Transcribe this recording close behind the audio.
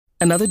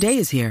Another day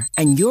is here,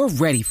 and you're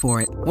ready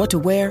for it. What to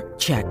wear?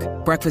 Check.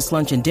 Breakfast,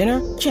 lunch, and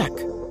dinner? Check.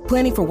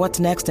 Planning for what's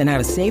next and how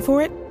to save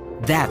for it?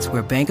 That's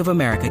where Bank of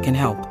America can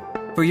help.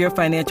 For your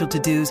financial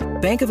to-dos,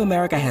 Bank of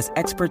America has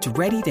experts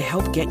ready to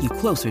help get you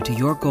closer to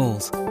your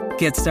goals.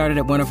 Get started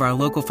at one of our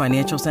local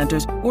financial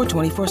centers or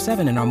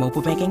 24/7 in our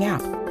mobile banking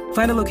app.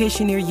 Find a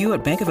location near you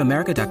at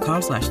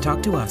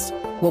bankofamerica.com/talktous.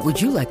 What would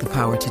you like the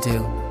power to do?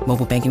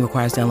 Mobile banking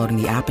requires downloading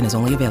the app and is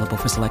only available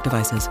for select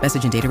devices.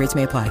 Message and data rates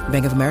may apply.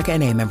 Bank of America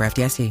N.A., member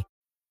FDIC.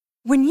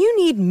 When you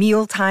need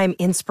mealtime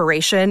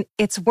inspiration,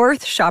 it's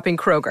worth shopping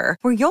Kroger,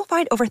 where you'll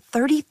find over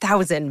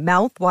 30,000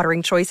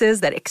 mouth-watering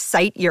choices that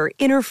excite your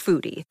inner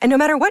foodie. And no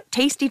matter what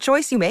tasty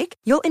choice you make,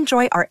 you'll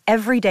enjoy our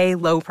everyday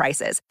low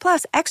prices,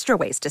 plus extra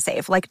ways to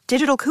save, like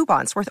digital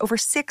coupons worth over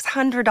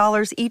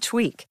 $600 each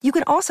week. You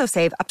can also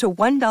save up to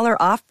 $1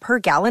 off per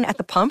gallon at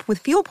the pump with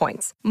fuel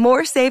points.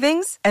 More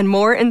savings and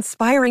more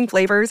inspiring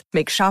flavors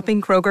make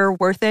shopping Kroger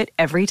worth it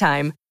every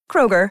time.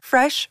 Kroger,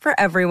 fresh for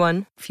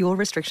everyone. Fuel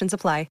restrictions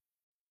apply.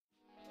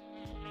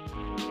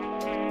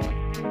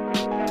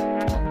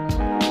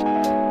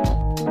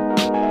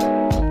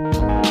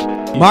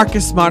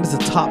 Marcus Smart is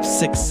the top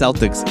 6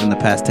 Celtics in the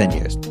past 10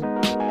 years.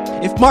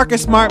 If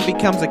Marcus Smart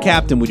becomes a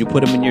captain, would you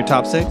put him in your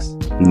top 6?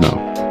 No.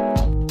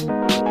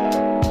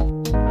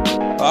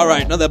 All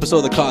right, another episode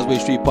of the Causeway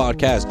Street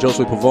Podcast.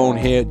 Josue Pavone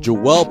here.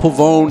 Joel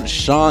Pavone,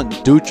 Sean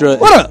Dutra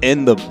is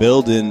in the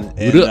building.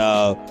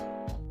 And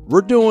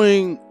we're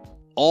doing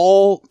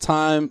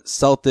all-time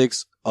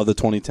Celtics of the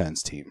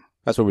 2010s team.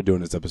 That's what we're doing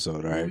this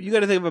episode, all right? You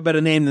got to think of a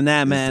better name than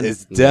that, man.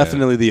 It's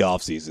definitely the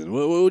offseason. What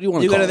do you want to call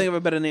it? You got to think of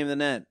a better name than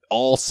that.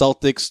 All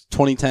Celtics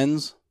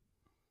 2010s?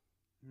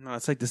 No,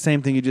 it's like the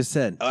same thing you just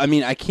said. I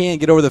mean, I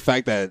can't get over the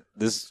fact that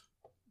this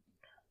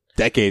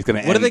decade is going to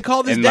end. What do they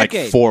call this in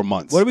decade? Like 4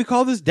 months. What do we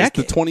call this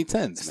decade? It's the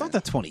 2010s. It's not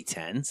the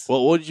 2010s.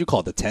 Well, what did you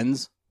call it? The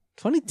 10s?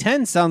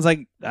 2010 sounds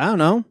like, I don't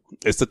know.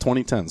 It's the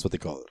 2010s, what they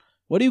call it.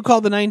 What do you call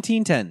the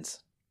 1910s?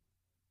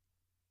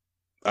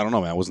 I don't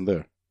know, man. I wasn't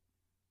there.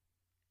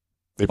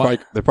 They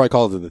probably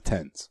called it the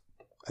 10s,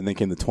 and then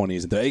came the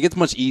 20s. And it gets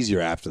much easier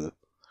after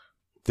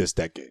this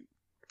decade.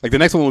 Like the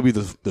next one will be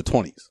the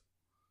 20s.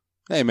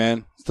 Hey,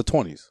 man, it's the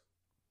 20s.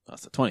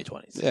 That's the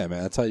 2020s. Yeah,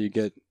 man, that's how you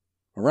get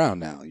around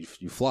now.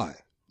 You fly.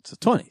 It's the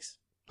 20s.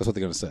 That's what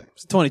they're gonna say.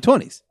 It's the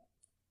 2020s.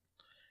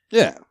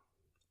 Yeah.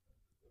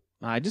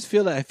 I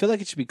feel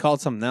like it should be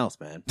called something else,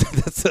 man.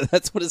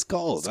 that's what it's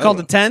called. It's called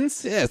the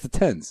 10s? Yeah, it's the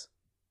 10s.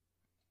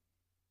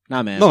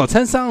 Nah, man. No,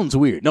 10 sounds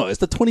weird. No, it's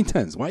the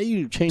 2010s. Why are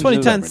you changing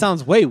 2010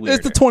 sounds way weird.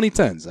 It's the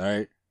 2010s, all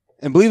right?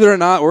 And believe it or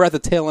not, we're at the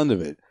tail end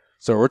of it.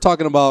 So we're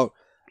talking about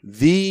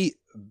the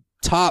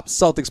top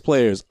Celtics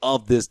players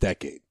of this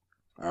decade.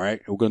 All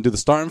right? We're going to do the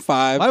starting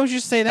 5. Why would you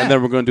say that? And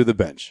then we're going to do the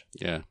bench.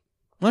 Yeah.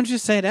 Why don't you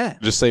say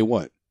that? Just say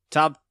what?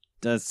 Top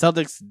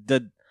Celtics,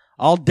 the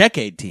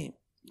all-decade team.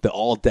 The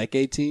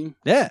all-decade team?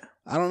 Yeah.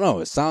 I don't know.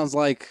 It sounds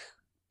like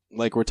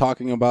we're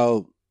talking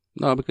about...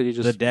 No, because you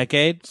just... The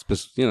decade?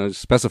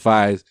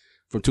 Specifies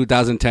from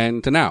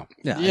 2010 to now.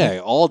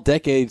 Yeah, all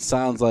decade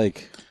sounds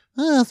like...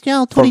 Oh, it's the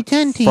all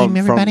 2010 team,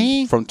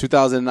 everybody. From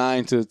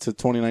 2009 to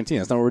 2019.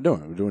 That's not what we're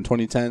doing. We're doing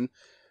 2010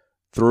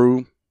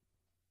 through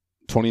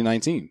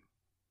 2019.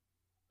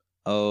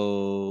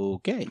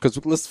 Okay.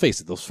 Because let's face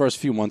it, those first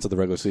few months of the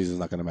regular season is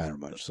not going to matter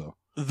much. So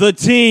the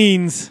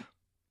teens.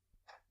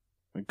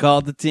 We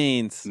called the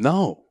teens.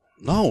 No,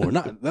 we're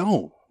not. No.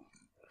 All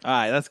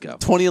right, let's go.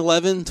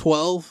 2011,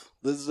 12.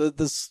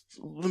 This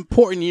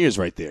important years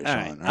right there,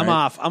 Sean. All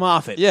right. I'm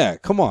off it. Yeah,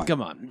 come on.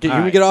 Come on.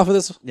 Can we get off of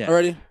this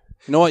already?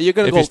 You know what? You're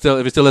gonna if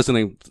you're still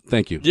listening,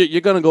 thank you.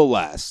 You're gonna go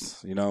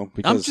last. You know,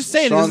 because I'm just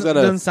saying it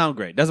doesn't sound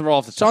great. Doesn't roll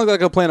off the tongue. Sean's got to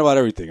complain about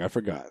everything. I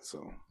forgot.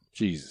 So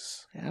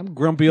Jesus, yeah, I'm a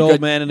grumpy old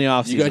man in the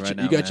offseason right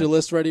now. You got your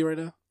list ready right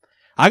now?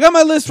 I got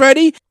my list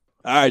ready.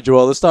 All right,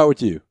 Joel. Let's start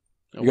with you.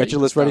 You got your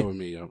list ready? With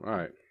me, all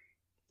right.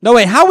 No,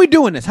 wait. How are we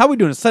doing this?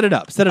 Set it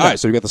up. All right.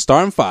 So we got the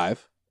starting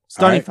 5.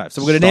 Starting 5.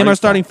 So we're going to name our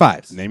starting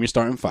 5s. Name your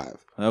starting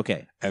 5.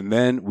 Okay. And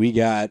then we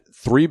got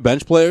 3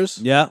 bench players.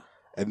 Yeah.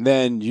 And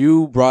then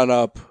you brought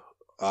up,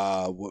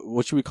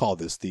 what should we call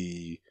this?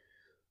 The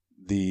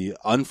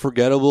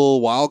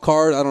unforgettable wild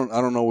card? I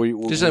don't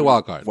know. Just say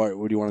wild card. What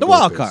do you want to The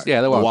wild card. Yeah,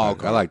 the wild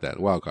card. I like that.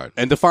 Wild card.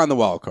 And define the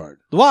wild card.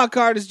 The wild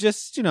card is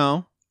just,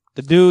 the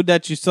dude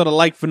that you sort of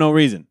like for no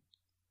reason.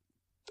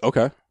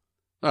 Okay.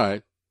 All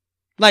right.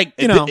 Like,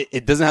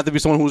 it doesn't have to be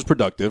someone who's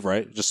productive,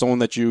 right? Just someone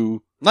that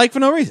you like for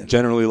no reason.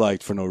 Generally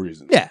liked for no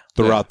reason. Yeah.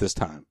 Throughout this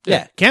time.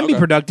 Yeah. Can be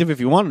productive if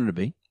you want him to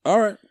be. All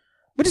right.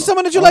 But just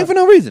someone that you like for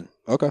no reason.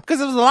 Okay. Because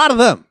there was a lot of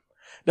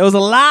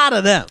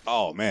them.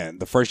 Oh, man.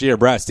 The first year of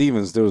Brad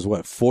Stevens, there was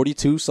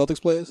 42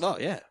 Celtics players? Oh,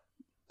 yeah.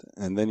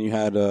 And then you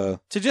had... So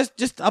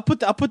just I'll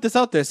put this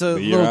out there. So a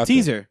year little after.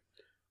 teaser.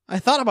 I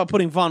thought about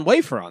putting Von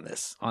Wafer on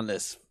this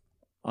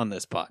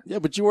pod. Yeah,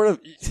 but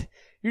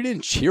you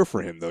didn't cheer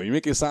for him, though. You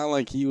make it sound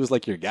like he was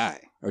like your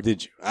guy. Or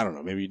did you? I don't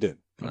know. Maybe you did.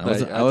 I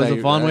was a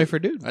Von Wafer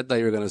dude. I thought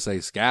you were going to say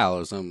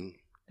Scal or something.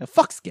 Yeah,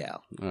 fuck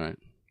Scal. All right.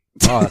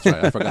 Oh, that's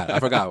right. I forgot. Yeah,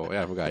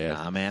 I forgot. Yeah.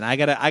 Nah, man. I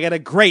got a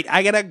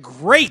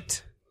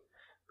great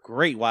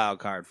Great wild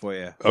card for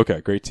you.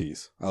 Okay, great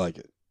tease. I like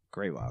it.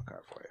 Great wild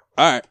card for you.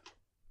 All right.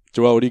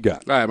 Joel, what do you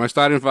got? All right, my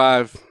starting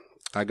five.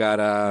 I got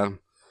in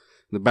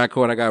the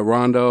backcourt. I got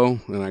Rondo,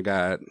 and I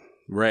got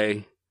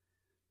Ray.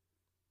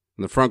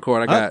 In the front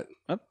court, I got.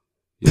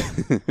 Yeah.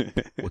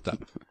 What's up?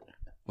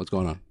 What's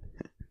going on?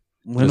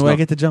 When do I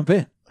get to jump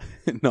in?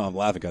 No, I'm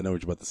laughing. I know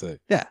what you're about to say.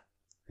 Yeah.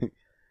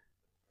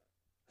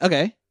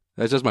 Okay.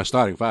 That's just my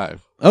starting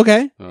five.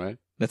 Okay. All right.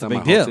 That's a Not big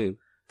my whole deal. team.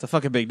 It's a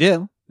fucking big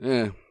deal.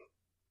 Yeah.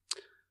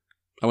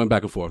 I went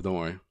back and forth. Don't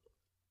worry.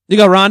 You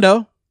got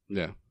Rondo,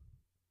 Yeah.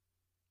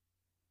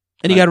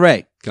 and you got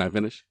Ray. Can I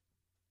finish?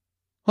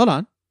 Hold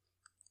on.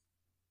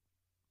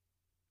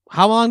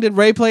 How long did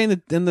Ray play in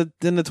the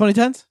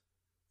 2010s?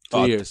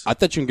 2 years. I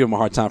thought you can give him a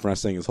hard time for not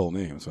saying his whole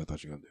name, so I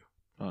thought you were going to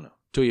do. Oh no.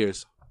 2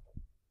 years.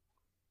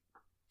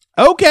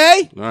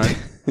 Okay. All right.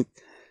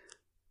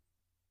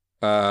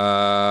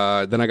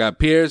 Then I got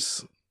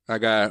Pierce, I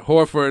got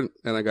Horford,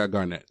 and I got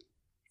Garnett.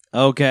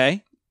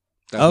 Okay.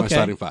 That's my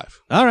starting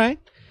five. All right.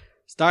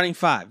 Starting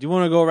five. Do you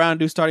want to go around and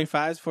do starting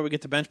fives before we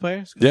get to bench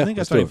players? Yeah, I think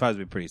our let's starting do it. fives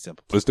would be pretty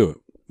simple. Let's do it.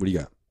 What do you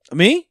got?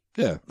 Me?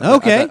 Yeah.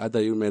 Okay. I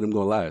thought you made him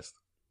go last.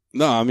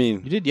 No, I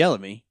mean, You did yell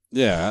at me.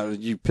 yeah,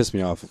 you pissed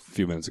me off a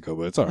few minutes ago,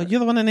 but it's all Well, right. you're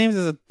the one that names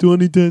as a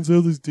 2010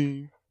 Celtics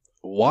team.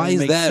 Why That is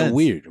makes that sense.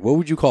 weird? What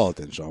would you call it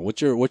then, Sean?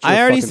 What's your I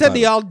already fucking said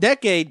the title?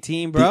 all-decade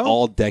team, bro. The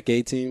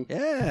all-decade team?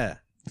 Yeah.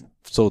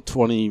 So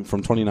 20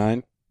 from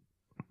 29?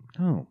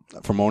 Oh.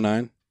 From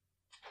 09?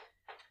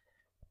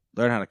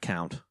 Learn how to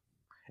count.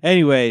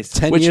 Anyways.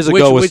 10 years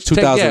ago was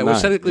 2009.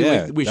 Which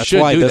technically we that's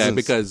should why it do that doesn't-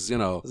 because,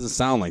 doesn't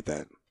sound like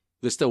that.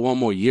 there's still one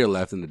more year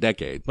left in the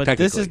decade. But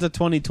this is the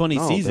 2020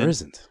 No, season. there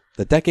isn't.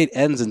 The decade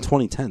ends in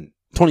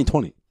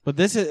 2020. But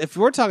this is, if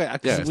we're talking, 'cause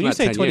Yeah, it's when you not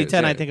say 10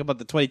 2010, years, I yeah. think about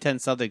the 2010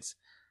 Celtics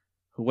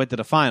who went to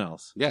the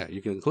finals. Yeah,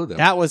 you can include that.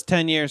 That was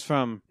 10 years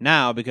from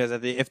now because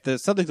if the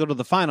Celtics go to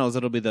the finals,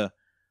 it'll be the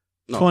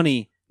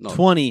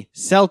 2020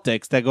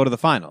 Celtics that go to the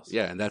finals.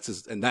 Yeah, and that's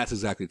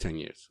exactly 10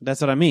 years. That's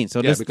what I mean. So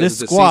Yeah, this because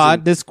the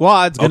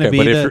squad's going to be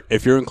but the,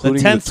 if you're the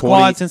including 10th the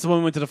squad since when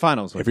we went to the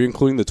finals. if you're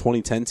including the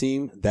 2010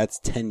 team, that's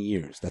 10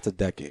 years. That's a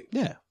decade.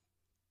 Yeah.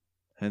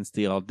 Hence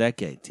the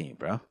all-decade team,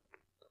 bro.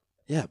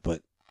 Yeah,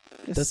 but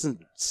it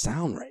doesn't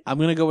sound right. I'm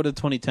going to go with the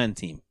 2010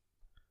 team.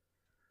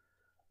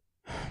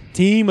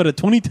 Team of the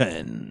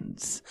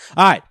 2010s.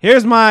 All right,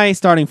 here's my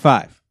starting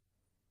five.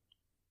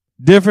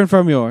 Different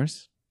from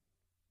yours.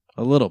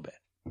 A little bit.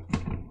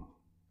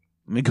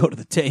 Let me go to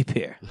the tape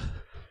here.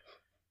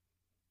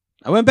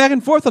 I went back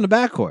and forth on the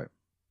backcourt.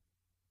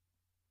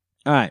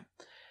 All right.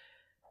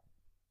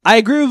 I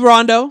agree with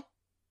Rondo.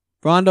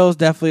 Rondo's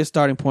definitely a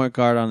starting point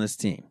guard on this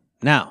team.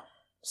 Now,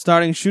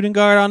 starting shooting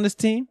guard on this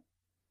team,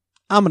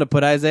 I'm going to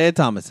put Isaiah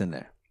Thomas in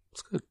there.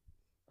 That's good.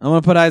 I'm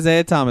going to put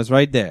Isaiah Thomas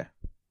right there.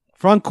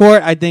 Front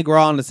court, I think we're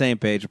all on the same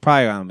page. We're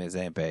probably on the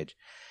same page.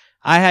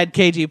 I had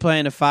KG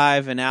playing the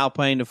 5 and Al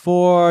playing the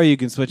 4. You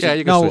can switch Yeah, it.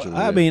 you can switch it,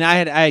 I yeah. mean, I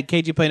had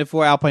KG playing the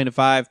 4, Al playing the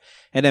 5,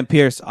 and then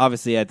Pierce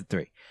obviously at the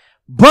 3.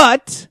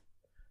 But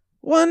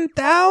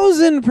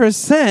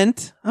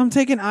 1,000%, I'm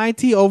taking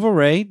IT over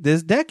Ray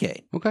this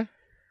decade. Okay.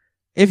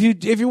 If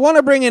you want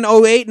to bring in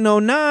 08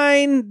 and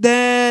 09,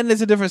 then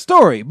it's a different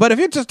story. But if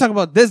you're just talking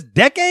about this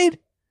decade,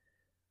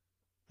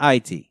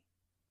 IT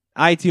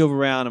over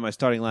Ray Allen in my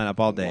starting lineup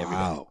all day, every day.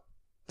 Wow.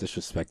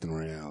 Disrespecting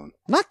Ray Allen.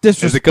 Not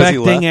Is it 'cause he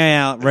left?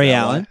 disrespecting Ray Is that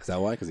Allen. why? Is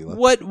that why? Because he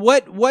left?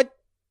 What?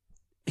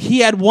 He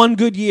had one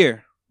good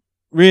year,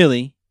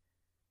 really,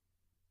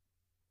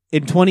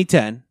 in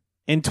 2010.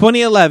 In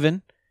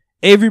 2011,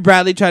 Avery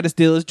Bradley tried to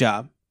steal his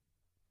job.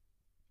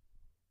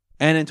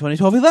 And in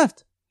 2012, he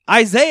left.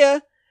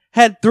 Isaiah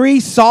had 3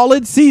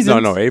 solid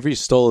seasons. No. Avery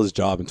stole his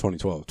job in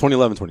 2012.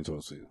 2011,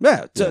 2012 season.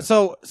 Yeah.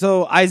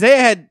 So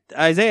Isaiah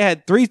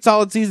had 3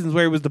 solid seasons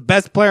where he was the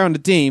best player on the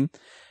team,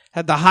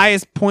 had the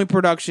highest point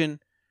production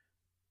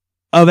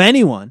of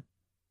anyone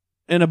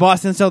in a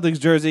Boston Celtics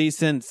jersey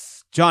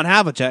since John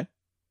Havlicek.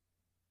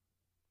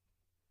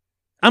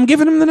 I'm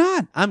giving him the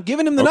nod.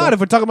 Nod if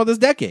we're talking about this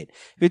decade.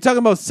 If you're talking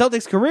about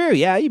Celtics career,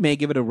 yeah, you may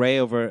give it a Ray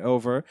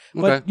over.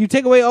 But Okay. you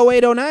take away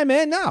 08, 09,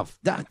 man, no.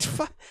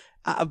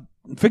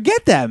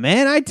 Forget that,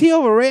 man. IT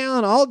over Ray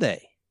Allen all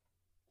day.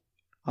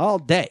 All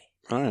day.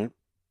 All right.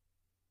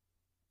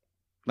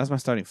 That's my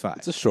starting 5.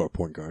 It's a short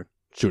point guard.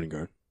 Shooting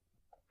guard.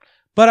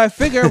 But I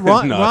figure No, it's all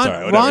right.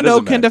 Whatever. It Rondo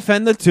doesn't can matter.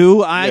 defend the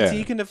 2. IT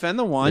Yeah. can defend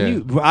the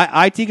 1.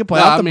 Yeah. IT can play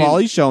No, off I the mean- ball.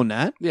 He's shown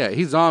that. Yeah,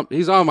 IT's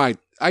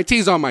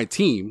on my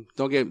team.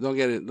 Don't get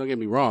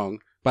me wrong.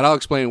 But I'll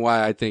explain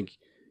why I think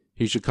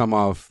he should come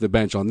off the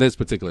bench on this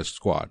particular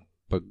squad.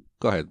 But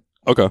go ahead.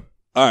 Okay.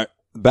 All right.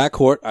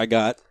 Backcourt, I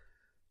got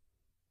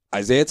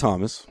Isaiah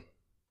Thomas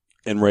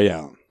and Ray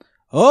Allen.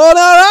 Oh,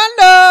 no,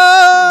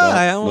 Rondo!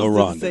 I no almost did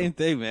Rondo. the same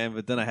thing, man.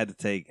 But then I had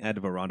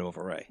to put Rondo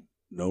over Ray.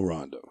 No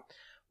Rondo.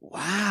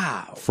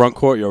 Wow. Front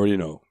court, you already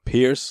know.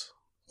 Pierce,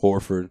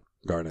 Horford,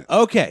 Garnett.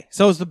 Okay,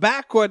 so it's the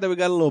backcourt that we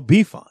got a little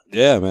beef on.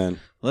 Yeah, man.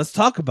 Let's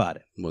talk about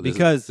it. Well,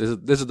 because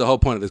this is the whole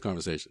point of this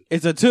conversation.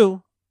 it's a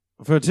 2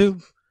 for 2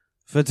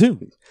 for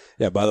 2.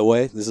 Yeah, by the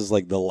way, this is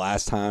like the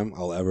last time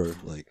I'll ever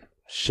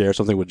share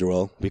something with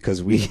Joel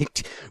because we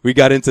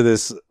got into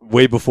this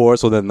way before.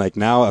 So then, like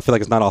now, I feel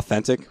like it's not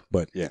authentic.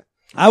 But yeah,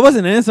 I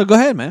wasn't in it, so go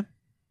ahead, man.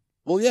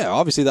 well, yeah,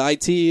 obviously the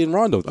IT and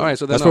Rondo thing. All right,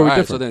 so then, that's where we're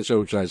different. So then,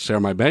 should I share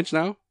my bench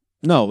now?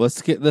 No, let's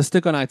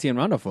stick on IT and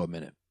Rondo for a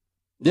minute.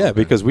 Yeah,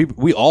 because we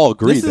all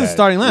agree This is that a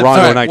starting lineup.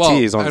 Rondo All right, and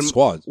IT is on the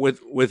squad.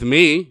 With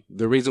me,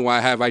 the reason why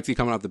I have IT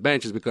coming off the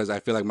bench is because I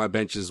feel like my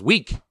bench is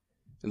weak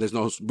and there's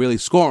no really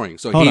scoring.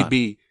 So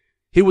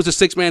he was a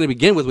 6-man to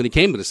begin with when he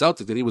came to the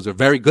Celtics, and he was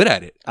very good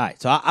at it. All right,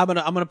 so I'm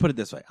gonna put it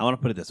this way. I want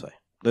to put it this way.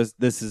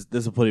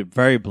 This will put it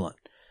very blunt.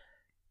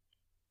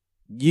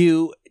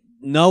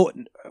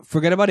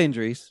 Forget about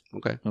injuries.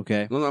 Okay.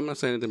 Okay. No, I'm not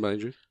saying anything about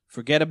injuries.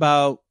 Forget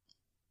about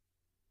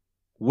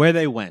where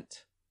they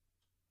went.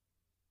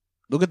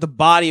 Look at the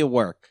body of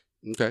work.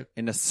 Okay.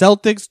 In the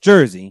Celtics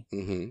jersey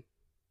Mm-hmm.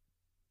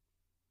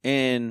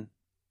 in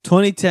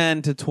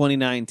 2010 to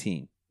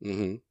 2019.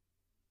 Mm-hmm.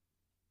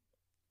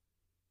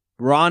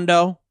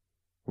 Rondo,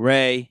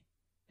 Ray,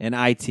 and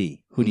IT.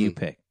 Who do you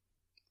pick?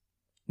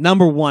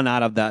 Number one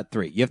out of that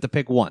three. You have to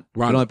pick one.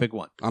 Rondo. You can only pick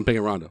one. I'm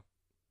picking Rondo.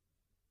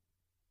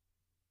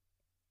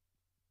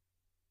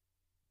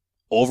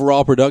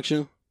 Overall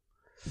production?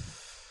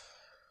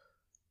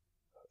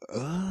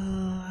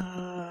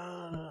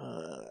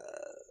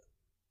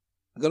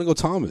 I'm going to go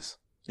Thomas.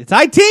 It's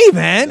IT,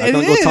 man. I'm It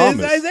going to is. go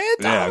Thomas. It's Isaiah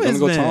Thomas, Yeah, I'm going to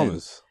go man.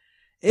 Thomas.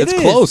 It It's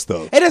is. close,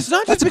 though. And it's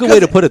not just That's a good because way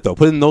to put it, though.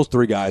 Putting those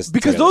three guys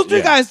because together. those three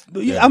Yeah. guys,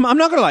 Yeah. I'm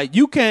not going to lie.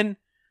 You can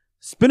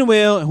spin a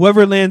wheel.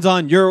 Whoever it lands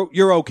on,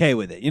 you're okay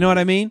with it. You know what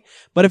I mean?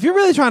 But if you're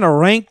really trying to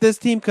rank this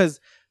team, because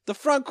the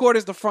front court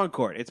is the front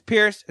court. It's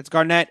Pierce, it's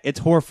Garnett, it's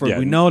Horford. Yeah,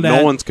 We know that.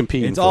 no one's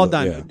competing It's for all the-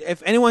 done. yeah.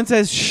 If anyone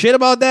says shit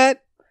about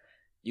that,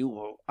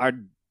 you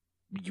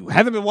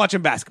haven't been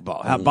watching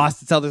basketball. How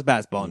Boston Celtics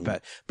basketball in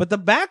fact. But the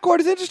backcourt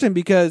is interesting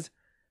because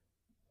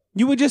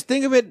you would just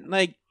think of it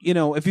like,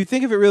 if you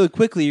think of it really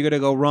quickly, you're gonna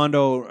go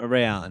Rondo,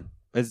 Ray Allen.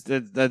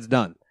 That's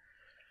done.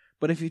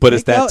 But if you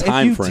it's that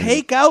time frame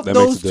take out that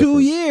those makes a 2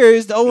 difference.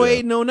 years, the 08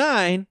 and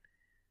 09,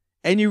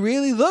 and you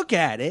really look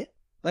at it,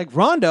 like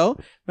Rondo,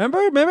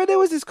 remember there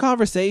was this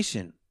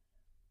conversation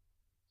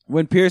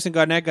when Pierce and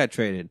Garnett got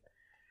traded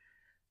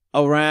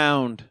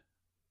around,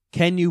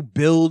 can you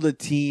build a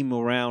team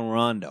around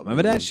Rondo?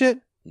 Remember that shit?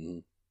 Mm-hmm.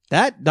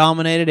 That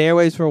dominated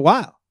airwaves for a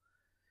while.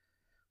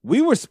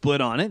 We were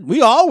split on it.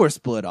 We all were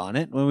split on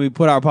it when we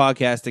put our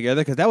podcast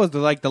together because that was the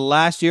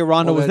last year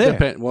Rondo was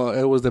there. It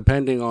was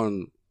depending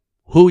on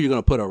who you're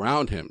going to put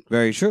around him.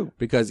 Very true.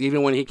 Because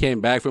even when he came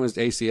back from his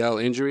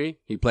ACL injury,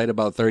 he played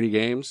about 30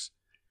 games,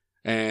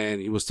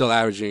 and he was still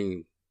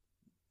averaging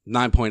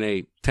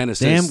 9.8, 10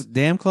 assists.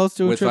 Damn close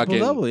to a with triple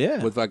double,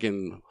 yeah. With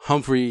fucking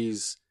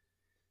Humphreys,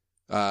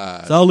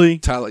 Sully,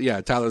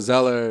 Tyler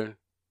Zeller,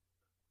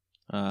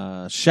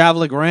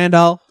 Shavlik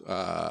Randolph,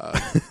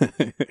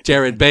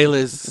 Jared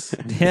Bayless.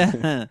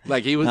 yeah,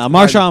 Like he was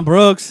Marshawn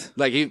Brooks.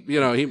 Like he.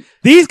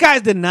 These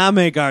guys did not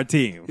make our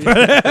team.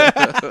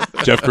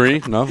 Jeff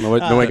Green? No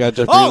one got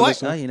Jeff Green. Oh, on what?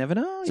 this one? You never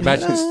know.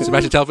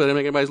 Sebastian Telfair didn't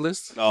make anybody's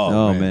list.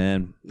 Oh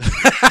man.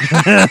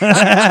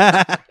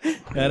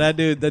 Yeah, that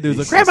dude's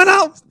a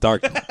criminal.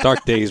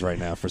 Dark days right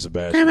now for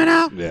Sebastian.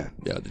 Criminal. Yeah.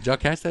 Yo, did y'all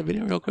catch that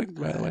video real quick?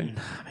 By the way,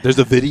 There's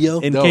a video?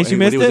 In No, case you when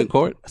missed he was it, in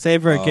court?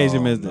 save for in case you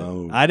Oh, missed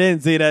no. it. I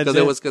didn't see that.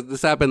 Because Shit.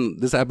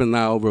 this happened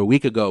now over a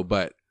week ago.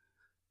 But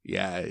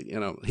yeah,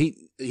 he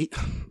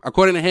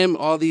according to him,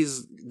 all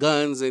these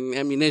guns and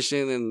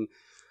ammunition, and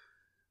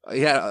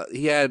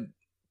he had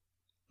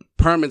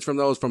permits from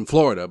those from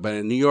Florida, but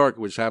in New York,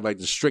 which have like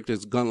the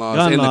strictest gun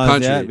laws in the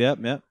country.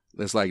 Yep.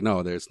 It's like,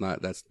 no, there's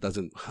not. That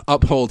doesn't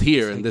uphold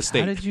here in this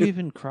state. How did you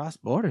even cross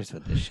borders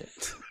with this shit?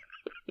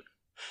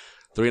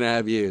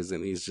 3.5 years,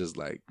 and he's just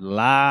like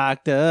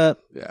Locked up.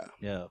 Yeah,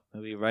 Yo,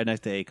 he'll be right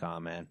next to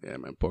Akon, man. yeah,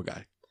 man, poor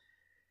guy.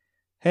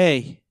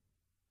 Hey,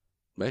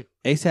 Hey,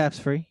 ASAP's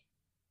free.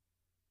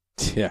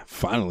 Yeah,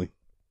 finally.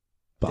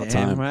 About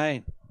Damn time.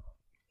 right.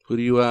 who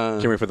do you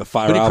Can't wait for the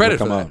Fire who do you album credit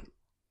to for come that? out.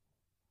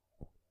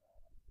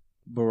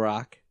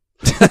 Barack.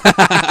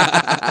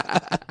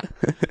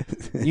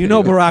 You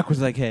know Barack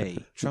was like, hey,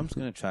 Trump's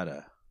going to try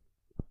to...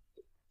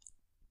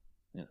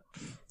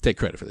 Take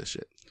credit for this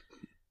shit.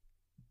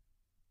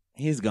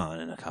 He's gone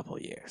in a couple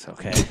of years,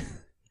 okay?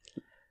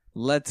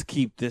 Let's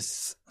keep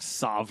this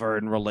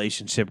sovereign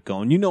relationship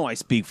going. You know I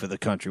speak for the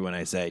country when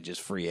I say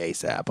just free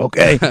ASAP,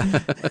 okay?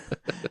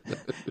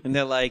 And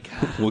they're like,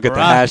 We'll get the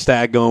Barack,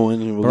 hashtag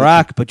going. And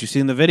Barack, but you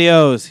seen the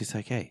videos. He's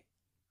like, hey,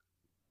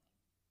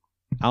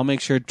 I'll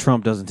make sure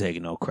Trump doesn't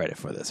take no credit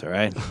for this, all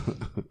right?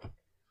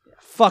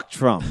 Fuck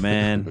Trump,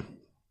 man.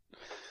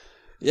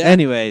 Yeah.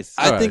 Anyways.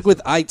 I think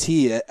with IT,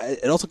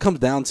 it also comes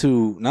down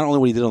to not only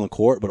what he did on the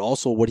court, but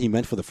also what he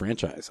meant for the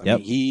franchise. I mean,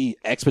 he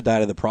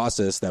expedited the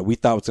process that we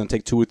thought was going to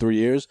take 2 or 3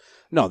 years.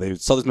 No, the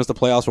Celtics missed the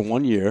playoffs for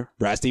 1 year.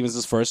 Brad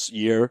Stevens' first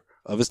year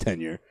of his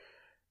tenure.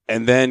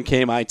 And then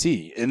came IT.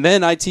 And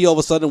then IT all of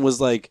a sudden was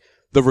like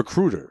the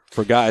recruiter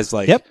for guys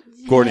like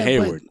Gordon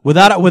Hayward.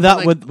 Without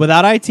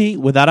IT,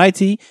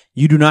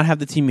 you do not have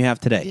the team you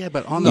have today. Yeah,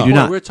 but on You the do court,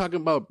 not.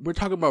 we're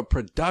talking about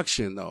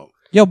production though.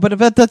 Yo,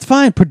 but that's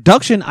fine.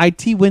 Production,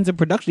 IT wins in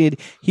production.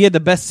 He had the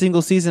best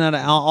single season out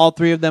of all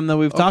three of them that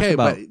we've talked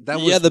about. But that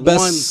was the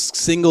best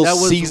single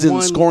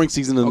season, scoring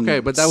season in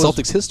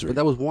Celtics history. But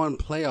that was one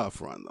playoff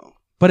run, though.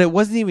 But it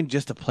wasn't even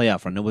just a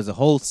playoff run. It was a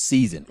whole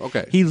season.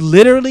 Okay. He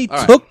literally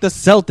took the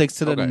Celtics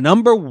to the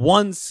number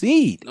 1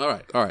 seed. All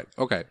right.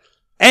 Okay.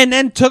 And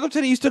then took them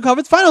to the Eastern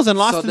Conference Finals and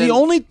lost to the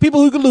only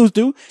people who could lose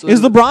to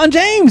is LeBron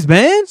James,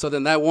 man. So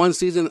then that one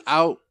season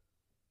outplays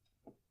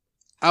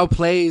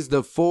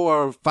the 4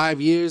 or 5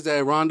 years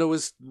that Rondo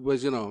was.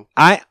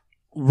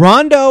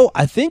 Rondo,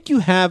 I think you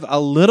have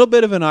a little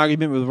bit of an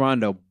argument with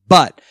Rondo,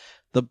 but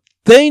the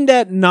thing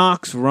that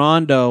knocks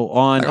Rondo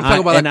on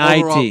I'm talking about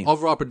IT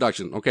overall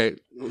production. Okay,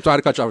 I'm sorry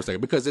to cut you off for a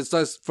second because it's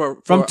just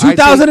from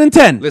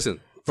 2010. Listen,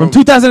 from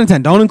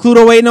 2010, don't include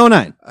 08 and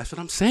 09. That's what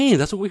I'm saying.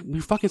 That's what we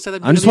fucking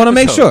said. I just want to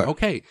make sure.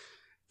 Okay,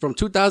 from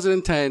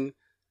 2010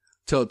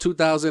 till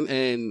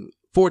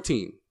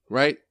 2014,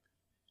 right?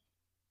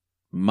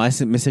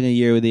 Missing a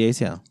year with the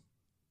ACL.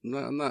 No,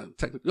 I'm not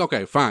technically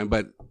okay. Fine,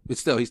 but he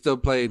still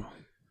played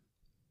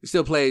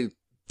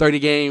 30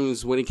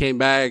 games when he came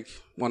back.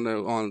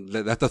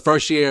 That's the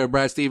first year of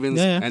Brad Stevens,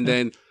 and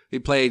then he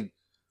played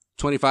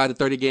 25 to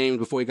 30 games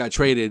before he got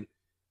traded,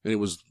 and it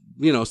was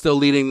still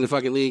leading the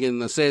fucking league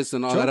in assists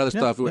and all that other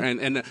stuff. Yeah.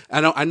 And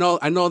I know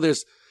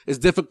it's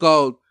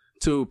difficult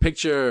to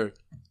picture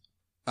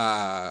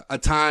a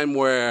time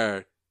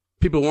where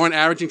people weren't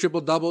averaging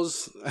triple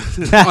doubles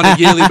on a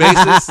yearly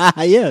basis.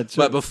 Yeah, true.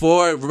 But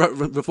before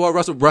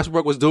Russell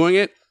Westbrook was doing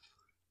it,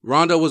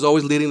 Rondo was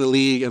always leading the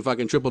league in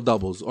fucking triple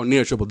doubles or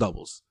near triple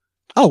doubles.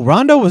 Oh,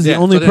 Rondo was the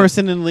only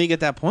person in the league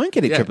at that point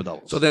getting triple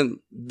doubles. So then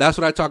that's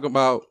what I talk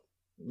about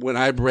when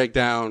I break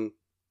down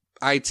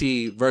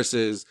IT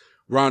versus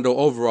Rondo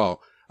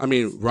overall. I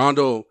mean,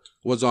 Rondo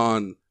was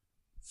on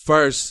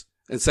first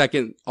and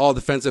second all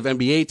defensive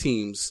NBA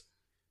teams.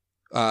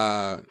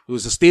 He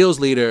was a steals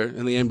leader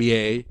in the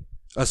NBA,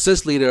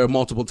 assist leader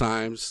multiple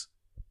times.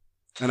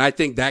 And I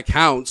think that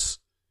counts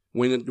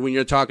when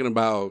you're talking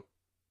about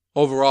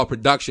overall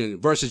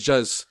production versus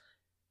just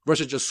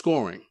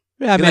scoring.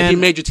 Yeah, man. Like he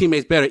made your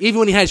teammates better. Even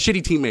when he had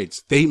shitty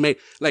teammates,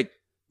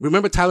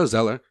 remember Tyler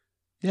Zeller?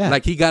 Yeah.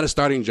 Like he got a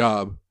starting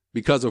job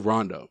because of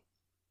Rondo.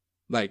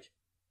 Like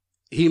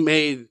he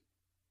made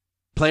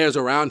players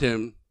around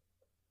him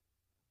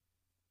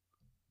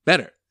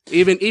better.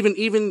 Even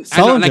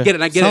Sullinger. I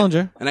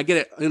get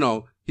it.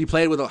 He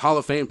played with Hall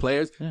of Fame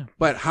players. Yeah.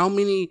 But how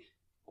many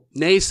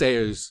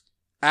naysayers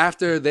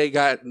after they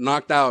got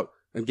knocked out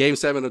in Game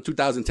 7 of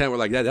 2010 were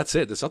like, yeah, that's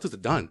it. The Celtics are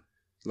done.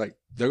 Like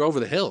they're over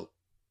the hill.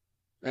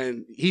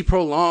 And he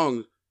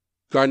prolonged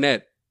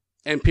Garnett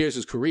and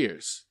Pierce's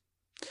careers.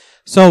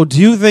 So do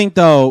you think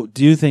though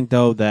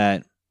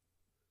that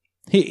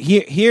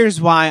here's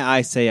why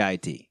I say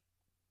IT.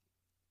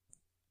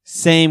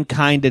 Same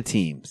kind of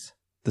teams.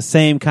 The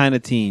same kind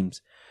of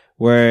teams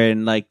were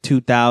in like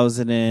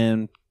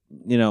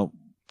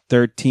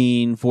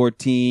 2013,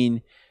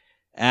 14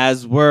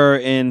 as were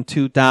in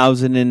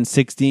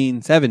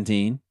 2016,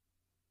 17.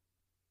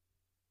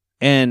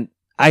 And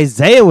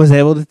Isaiah was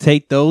able to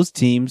take those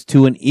teams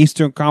to an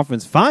Eastern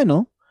Conference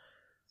final.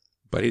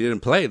 But he didn't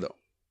play, though.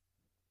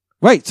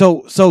 Right.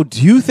 So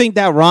do you think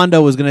that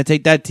Rondo was going to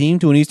take that team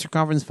to an Eastern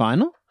Conference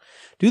final?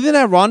 Do you think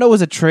that Rondo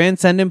was a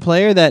transcendent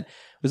player that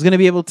was going to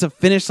be able to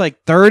finish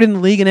like third in the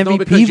league in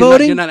MVP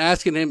voting? You're not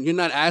asking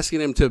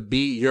him to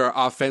be your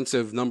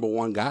offensive number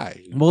one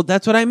guy. Well,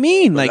 that's what I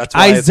mean. But like that's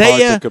why Isaiah,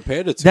 it's hard to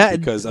compare the two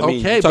because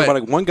you're talking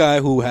about like one guy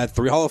who had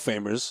 3 Hall of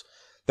Famers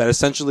that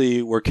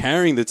essentially were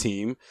carrying the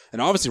team.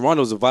 And obviously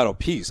Rondo was a vital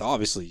piece.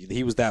 Obviously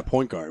he was that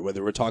point guard,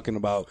 whether we're talking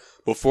about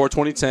before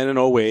 2010 and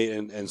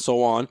 08 and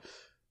so on.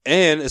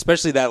 And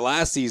especially that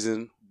last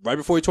season, right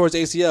before he tore his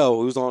ACL,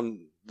 he was on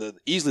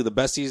easily the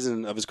best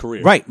season of his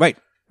career. Right.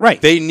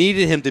 They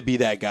needed him to be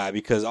that guy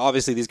because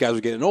obviously these guys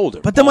were getting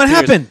older. But then what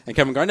happened? And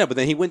Kevin Garnett. But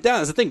then he went down.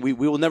 That's the thing. We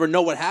will never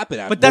know what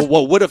happened. But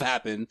what would have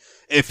happened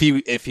if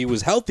he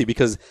was healthy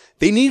because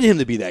they needed him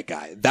to be that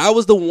guy. That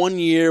was the one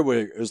year where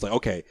it was like,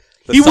 okay.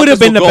 He would have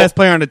been the best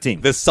player on the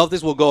team. The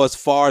Celtics will go as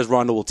far as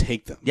Rondo will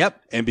take them. Yep.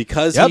 And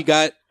because he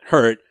got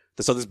hurt,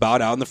 the Celtics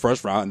bowed out in the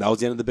first round, and that was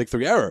the end of the Big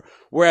Three era.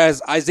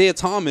 Whereas Isaiah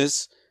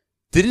Thomas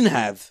didn't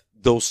have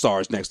those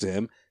stars next to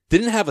him,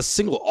 didn't have a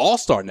single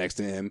all-star next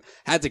to him,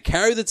 had to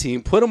carry the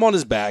team, put him on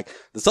his back.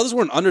 The Celtics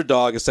were an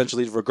underdog,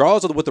 essentially,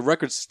 regardless of what the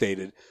record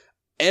stated,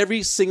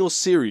 every single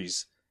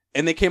series,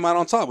 and they came out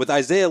on top with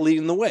Isaiah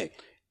leading the way.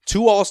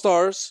 2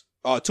 all-star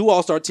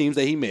teams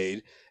that he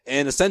made,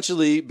 and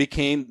essentially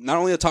became not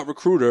only a top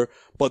recruiter,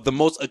 but the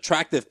most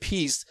attractive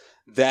piece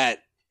that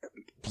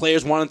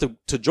players wanted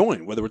to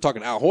join, whether we're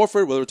talking Al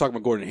Horford, whether we're talking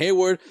about Gordon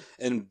Hayward,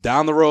 and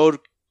down the road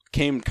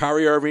came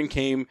Kyrie Irving,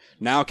 came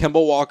now Kemba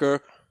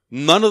Walker.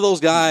 None of those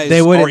guys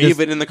are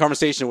even in the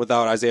conversation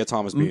without Isaiah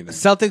Thomas being there.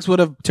 Celtics would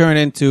have turned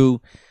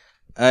into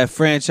a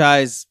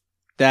franchise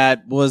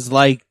that was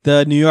like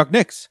the New York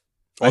Knicks.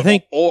 I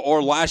think.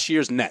 Or last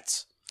year's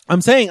Nets.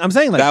 I'm saying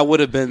like that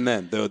would have been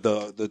then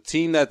the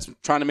team that's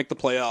trying to make the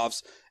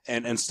playoffs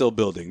and still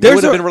building. They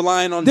would have been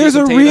relying on. There's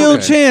a real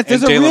chance.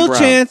 There's a real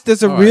chance.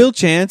 There's a real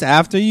chance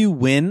after you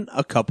win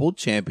a couple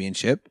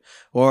championship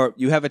or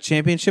you have a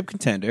championship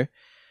contender.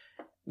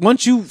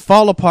 Once you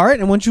fall apart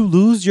and once you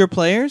lose your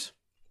players,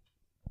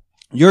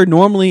 you're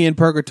normally in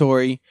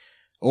purgatory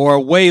or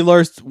way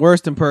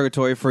worse than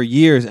purgatory for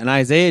years. And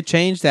Isaiah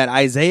changed that.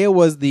 Isaiah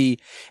was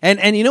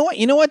and you know what?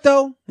 You know what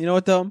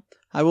though?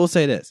 I will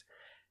say this.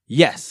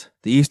 Yes,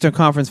 the Eastern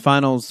Conference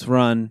Finals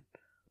run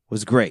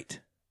was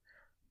great.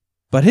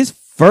 But his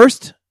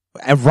first,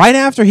 right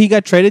after he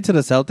got traded to the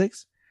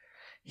Celtics,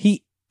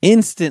 he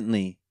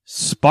instantly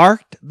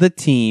sparked the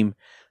team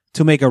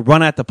to make a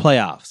run at the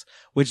playoffs.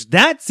 Which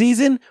that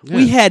season,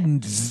 we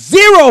had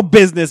zero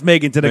business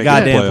making to the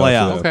goddamn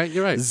playoffs. Okay,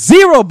 you're right.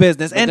 Zero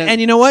business.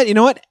 And you know what?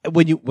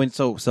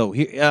 So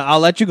here, I'll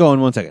let you go in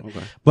 1 second.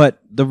 Okay.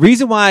 But the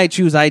reason why I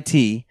choose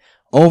IT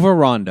over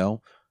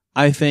Rondo,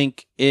 I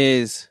think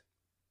is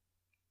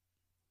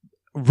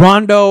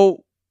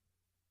Rondo.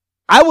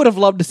 I would have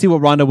loved to see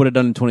what Rondo would have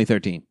done in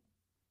 2013.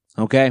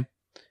 Okay?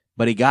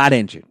 But he got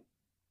injured.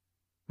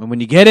 And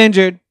when you get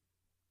injured,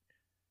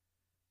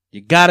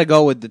 you got to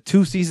go with the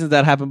 2 seasons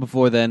that happened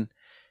before then.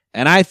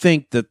 And I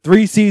think the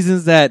 2.5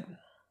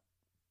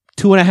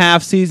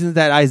 seasons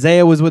that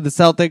Isaiah was with the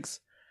Celtics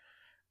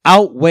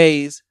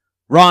outweighs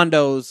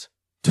Rondo's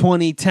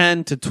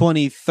 2010 to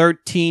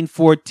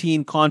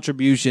 2013-14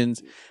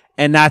 contributions.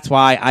 And that's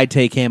why I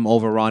take him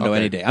over Rondo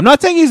any day. I'm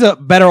not saying he's a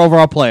better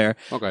overall player,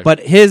 but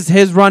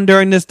his run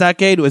during this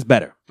decade was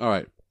better. All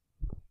right.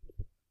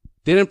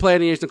 Didn't play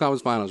in the Eastern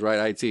Conference Finals,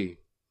 right? IT.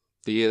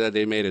 The year that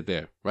they made it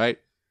there, right?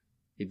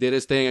 He did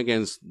his thing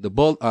against the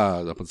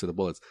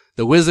Bullets.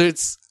 The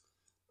Wizards.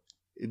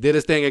 He did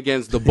his thing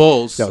against the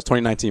Bulls. That was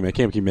 2019, man. I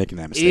can't keep making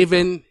that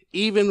mistake.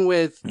 Even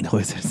with the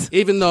Wizards.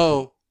 Even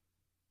though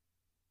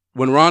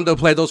when Rondo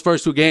played those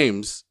first 2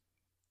 games,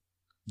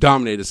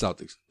 dominated the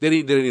Celtics. Did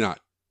he not?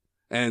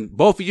 And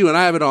both of you and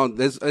I have it on.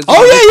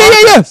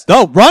 Yeah.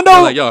 No,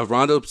 Rondo. Like, if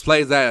Rondo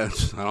plays that,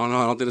 I don't know.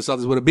 I don't think the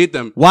Celtics would have beat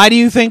them. Why do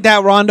you think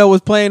that Rondo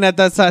was playing at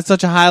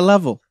such a high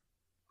level?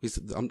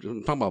 I'm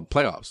talking about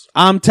playoffs.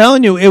 I'm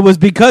telling you, it was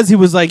because he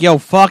was like, yo,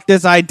 fuck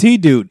this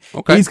IT dude.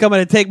 Okay. He's coming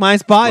to take my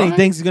spot and he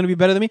thinks he's going to be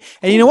better than me.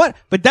 And you know what?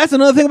 But that's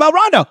another thing about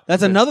Rondo.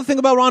 That's another thing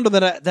about Rondo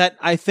that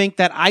I think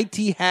that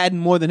IT had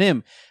more than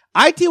him.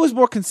 IT was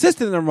more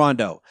consistent than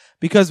Rondo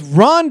because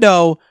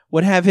Rondo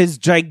would have his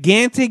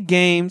gigantic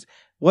games.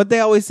 What they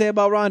always say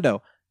about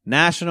Rondo,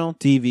 national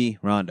TV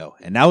Rondo.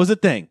 And that was a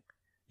thing.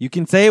 You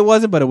can say it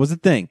wasn't, but it was a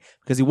thing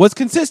because he was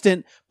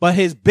consistent, but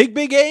his big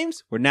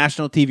games were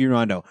national TV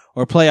Rondo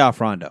or playoff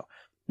Rondo.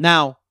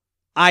 Now,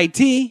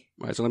 IT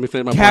so let me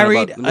finish my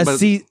carried point about,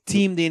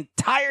 team the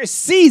entire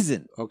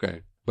season.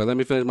 Okay. But let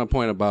me finish my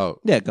point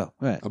about go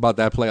ahead. About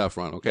that playoff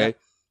run, okay? Yeah.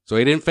 So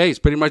he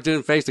pretty much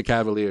didn't face the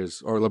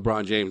Cavaliers or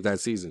LeBron James that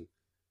season.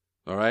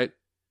 All right?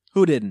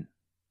 Who didn't?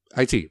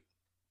 IT.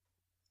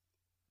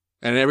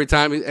 And every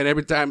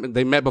time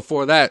they met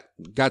before that,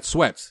 got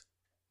swept.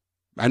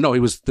 I know he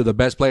was still the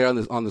best player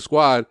on the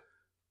squad,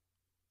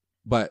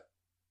 but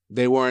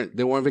they weren't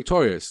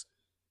victorious.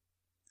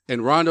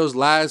 In Rondo's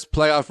last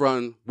playoff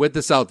run with the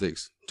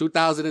Celtics,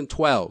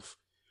 2012,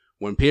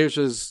 when Pierce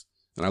was,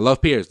 and I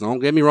love Pierce, don't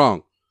get me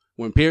wrong,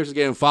 when Pierce was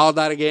getting fouled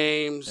out of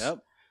games,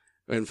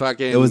 and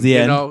fucking, it was the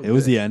end. It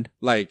was the end.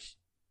 Like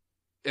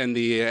in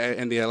the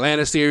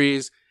Atlanta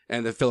series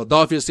and the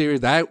Philadelphia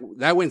series, that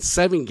went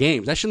 7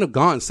 games. That shouldn't have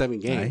gone 7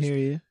 games. I hear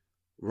you.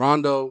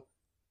 Rondo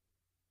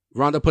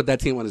put that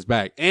team on his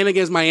back. And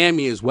against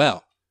Miami as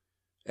well.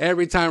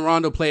 Every time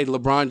Rondo played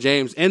LeBron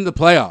James in the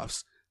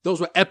playoffs, those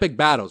were epic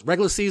battles.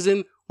 Regular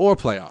season or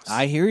playoffs.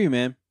 I hear you,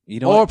 man. You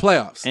know or what?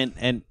 Playoffs.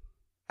 And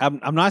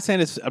I'm not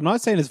saying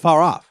it's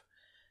far off.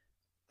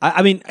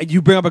 I mean,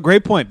 you bring up a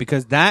great point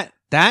because that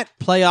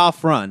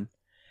playoff run,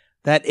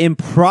 that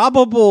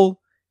improbable,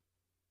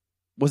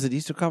 was it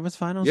Eastern Conference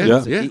Finals? Yeah.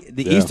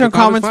 The Eastern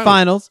Conference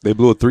Finals. They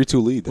blew a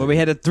 3-2 lead. Where we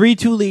had a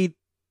 3-2 lead.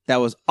 That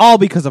was all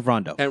because of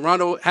Rondo. And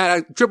Rondo had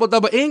a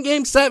triple-double in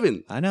Game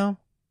 7. I know.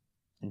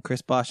 And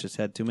Chris Bosh just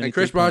had too many. And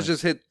Chris Bosh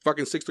just hit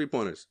fucking 6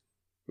 3-pointers.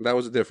 That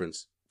was the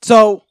difference.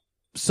 So,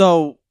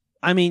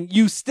 I mean,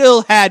 you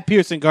still had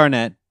Pierce and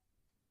Garnett.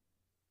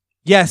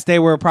 Yes, they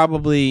were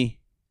probably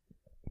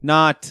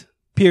not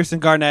Pierce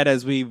and Garnett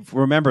as we've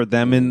remembered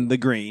them in the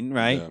green,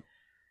 right? Yeah.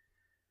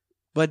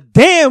 But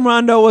damn,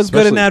 Rondo was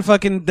good in that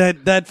fucking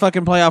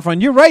playoff run.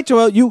 You're right,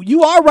 Joel.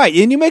 You are right,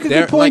 and you make a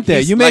good point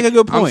there. You make a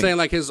good point. I'm saying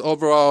like his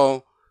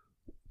overall,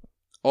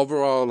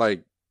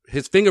 like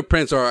his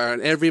fingerprints are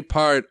on every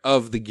part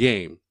of the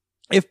game.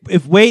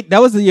 If Wade,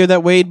 that was the year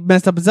that Wade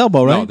messed up his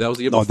elbow, right? No, that was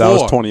the year before. That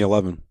was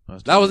 2011.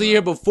 That was the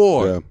year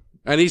before. Yeah.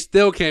 And he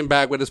still came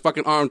back with his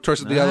fucking arm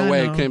twisted the other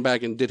way and came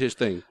back and did his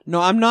thing. No,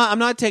 I'm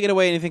not taking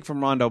away anything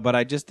from Rondo, but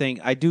I just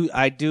think I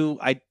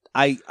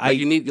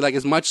you need like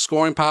as much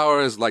scoring power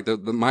as like the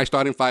my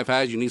starting 5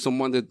 has. You need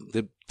someone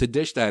to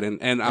dish that,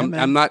 and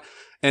I'm not,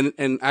 and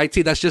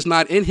IT that's just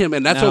not in him,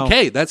 and that's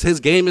okay. That's his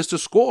game is to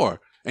score,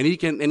 and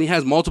he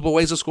has multiple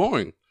ways of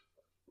scoring.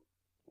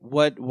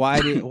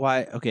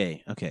 Why?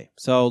 Okay.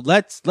 So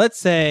let's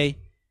say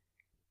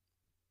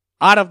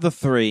out of the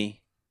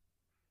three,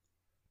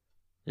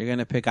 you're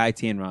gonna pick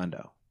IT and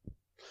Rondo.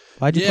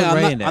 Why'd you put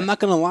Ray in there? I'm not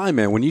gonna lie,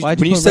 man. When you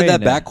said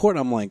that backcourt,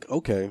 I'm like,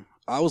 okay.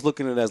 I was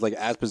looking at it as like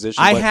as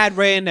position. I had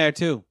Ray in there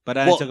too, but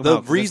I took him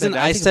out.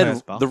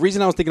 The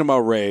reason I was thinking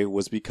about Ray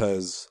was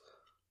because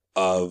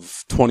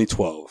of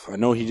 2012. I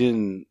know he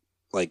didn't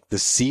like the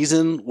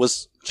season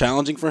was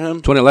challenging for him.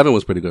 2011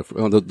 was pretty good.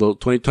 The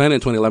 2010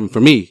 and 2011 for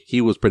me, he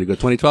was pretty good.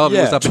 2012,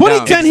 yeah. was up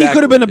 2010, and down. he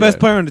could have been the best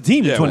player on the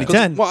team in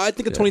 2010. Well, I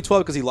think in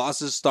 2012 because he lost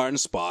his starting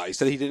spot. He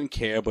said he didn't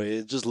care, but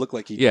it just looked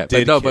like he did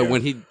care. But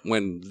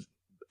when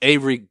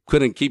Avery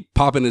couldn't keep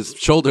popping his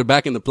shoulder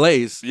back into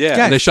place,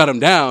 and they shut him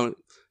down.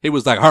 He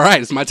was like, "All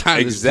right, it's my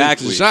time to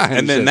shine."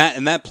 And then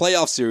that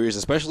playoff series,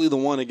 especially the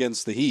one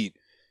against the Heat,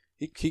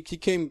 he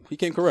came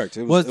correct.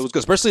 It was good,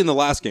 especially in the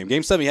last game.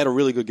 Game 7, he had a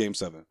really good Game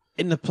 7.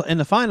 In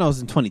the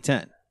finals in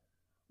 2010,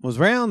 was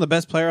Ray Allen the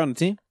best player on the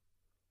team?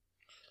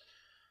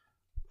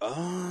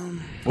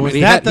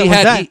 He had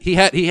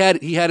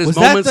his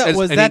moments,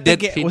 and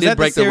he did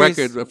break the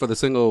record for the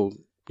single.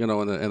 In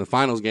the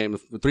finals game,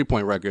 the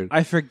 3-point record.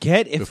 I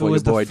forget if it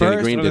was the first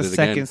or the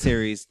second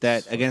series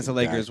that against the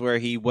Lakers where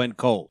he went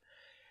cold.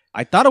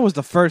 I thought it was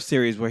the first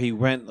series where he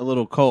went a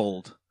little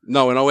cold.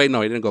 No, in 2008,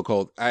 no, he didn't go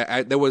cold.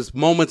 There was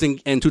moments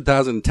in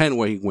 2010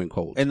 where he went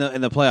cold. In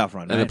the playoff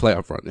run, right? In the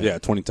playoff run. Yeah,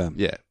 2010.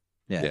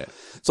 Yeah.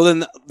 So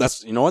then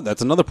that's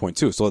that's another point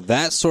too. So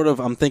that sort of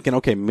I'm thinking,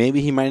 okay,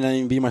 maybe he might not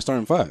even be my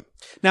starting 5.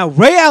 Now,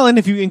 Ray Allen,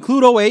 if you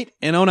include 2008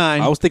 and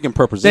 2009, I was thinking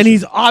per position. then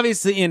he's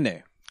obviously in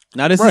there.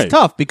 Now, this is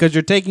tough because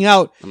you're taking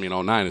out...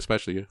 2009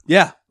 especially.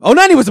 Yeah.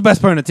 2009, he was the best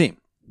player on the team.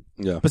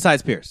 Yeah.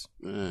 Besides Pierce.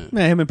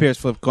 Him and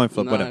Pierce coin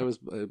flip, whatever.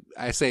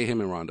 I say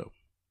him and Rondo.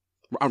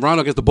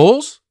 Rondo against the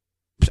Bulls?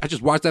 I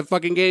just watched that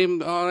fucking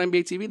game on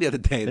NBA TV the other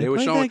day. They were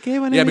showing...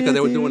 because they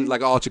were doing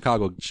like all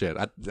Chicago shit.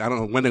 I don't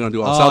know when they're going to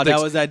do all Celtics. Oh,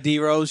 that was that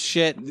D-Rose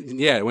shit?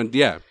 Yeah.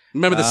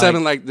 Remember the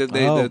 7, like,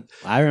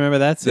 I remember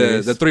that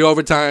series. The 3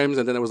 overtimes,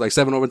 and then it was like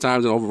 7 overtimes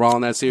and overall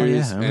in that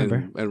series. I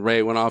remember. And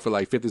Ray went off for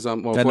like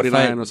 50-something or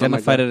 49 or something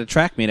like fight that. at a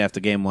track meet after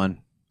game 1.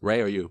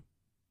 Ray or you?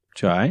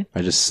 Try.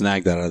 I just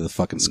snagged that out of the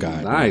fucking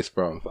sky. Nice,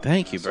 bro.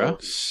 Thank you, bro.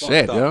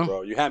 Shit, yo.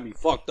 Bro. You had me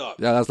fucked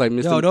up. Yeah, that's like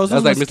Mr. Those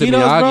That's like Mr.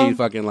 mosquitoes, Miyagi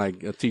bro? fucking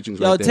like teachings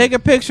Yo, right there. take a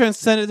picture and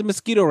send it to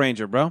Mosquito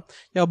Ranger, bro.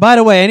 Yo, by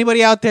the way,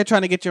 anybody out there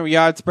trying to get your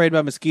yard sprayed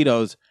by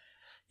mosquitoes,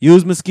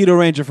 use Mosquito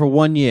Ranger for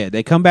 1 year.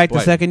 They come back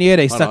the second year,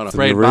 they suck.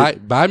 Afraid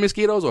by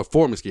mosquitoes or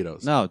for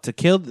mosquitoes? No,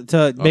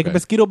 to make a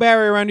mosquito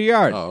barrier around your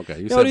yard. Oh,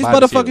 okay. Yo, these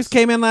motherfuckers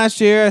came in last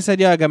year. I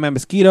said, I got my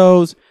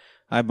mosquitoes.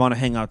 I want to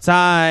hang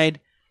outside.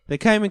 They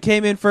came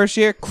in first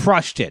year,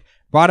 crushed it.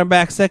 Brought them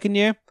back second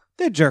year.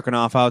 They're jerking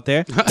off out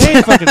there. They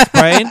ain't fucking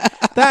spraying.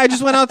 I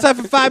just went outside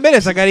for 5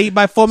 minutes. I got eaten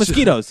by 4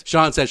 mosquitoes.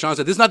 Sean said,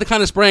 this is not the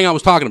kind of spraying I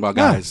was talking about,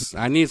 guys.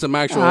 I need some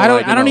actual. I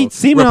don't need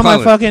semen on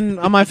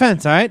my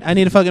fence. All right, I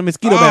need a fucking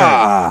mosquito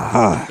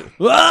barrier.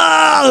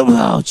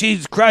 Oh,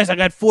 Jesus Christ! I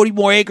got 40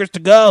 more acres to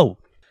go.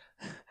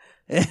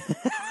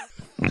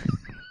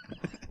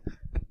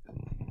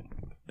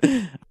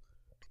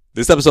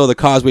 This episode of the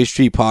Causeway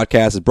Street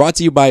Podcast is brought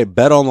to you by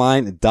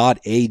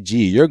betonline.ag,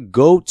 your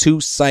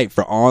go-to site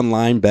for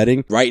online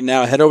betting. Right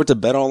now, head over to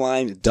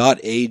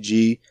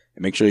betonline.ag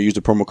and make sure you use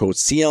the promo code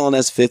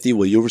CLNS50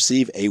 where you'll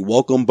receive a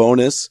welcome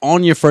bonus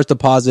on your first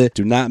deposit.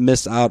 Do not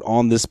miss out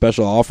on this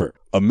special offer.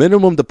 A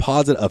minimum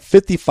deposit of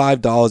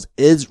 $55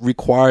 is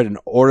required in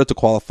order to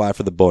qualify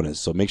for the bonus.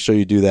 So make sure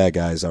you do that,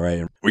 guys. All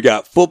right. We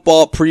got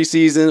football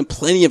preseason,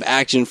 plenty of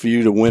action for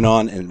you to win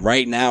on. And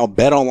right now,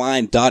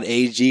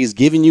 betonline.ag is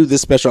giving you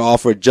this special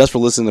offer just for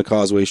listening to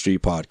Causeway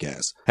Street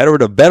Podcast. Head over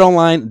to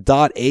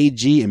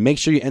betonline.ag and make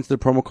sure you enter the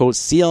promo code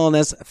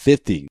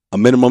CLNS50. A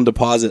minimum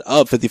deposit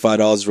of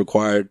 $55 is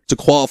required to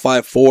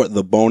qualify for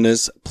the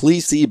bonus.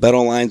 Please see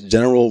BetOnline's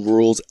general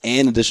rules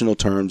and additional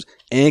terms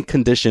and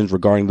conditions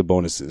regarding the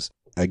bonuses.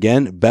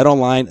 Again,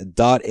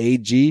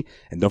 betonline.ag,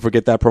 and don't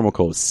forget that promo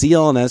code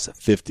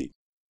CLNS50.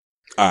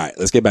 All right,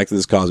 let's get back to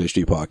this Causeway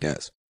Street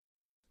Podcast.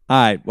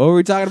 All right, what were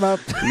we talking about?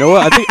 You know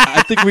what?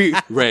 I think we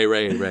Ray.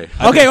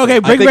 Okay,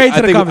 bring Ray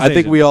to the conversation. I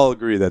think we all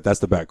agree that that's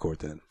the backcourt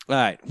then. All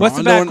right, what's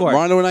the backcourt?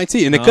 Rondo and IT,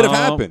 and it could have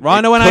happened.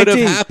 Rondo and IT. Could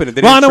have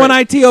happened. Rondo and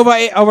IT over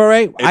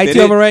Ray. IT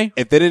over Ray.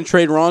 If they didn't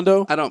trade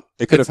Rondo,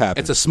 it could have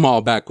happened. It's a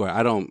small backcourt.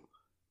 I don't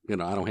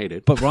hate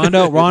it. But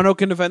Rondo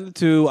can defend the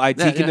 2. IT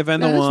can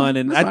defend the 1,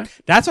 and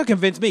that's what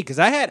convinced me. Because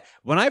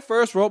when I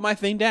first wrote my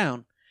thing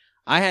down,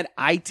 I had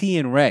IT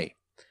and Ray,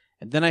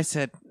 and then I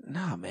said,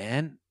 "No,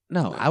 man,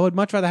 no. I would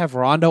much rather have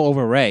Rondo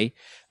over Ray."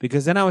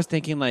 Because then I was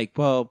thinking, like,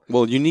 well,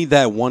 you need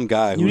that one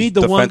guy. You need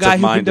the one guy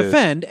who can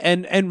defend,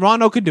 and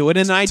Rondo can do it,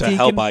 and IT to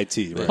help can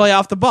IT play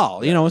off the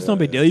ball. It's no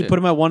big deal. You put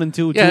him at 1 and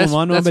 2, 2 and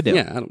 1, no big deal.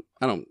 Yeah,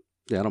 I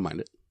don't mind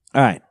it.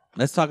 All right,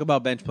 let's talk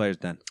about bench players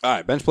then. All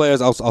right, bench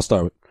players. I'll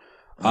start with.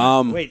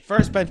 Wait,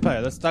 first bench player.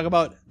 Let's talk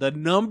about the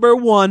number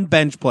 1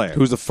 bench player.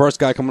 Who's the first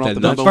guy coming off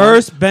the bench? The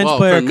first bench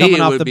player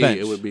coming off the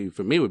bench.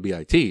 For me, it would be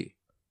IT.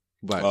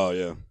 But oh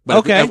yeah. But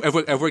okay.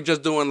 If we're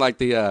just doing like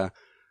the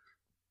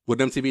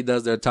when MTV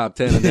does their top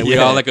 10, and then we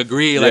all like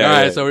agree, like, all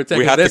right, so we're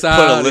taking this out.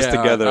 We have to put a list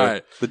together. All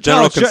right. The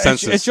general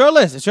consensus. It's your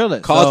list. It's your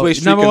list. Causeway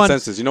Street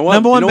consensus. You know what?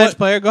 Number one bench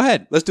player. Go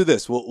ahead. Let's do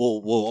this. We'll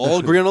all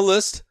agree on a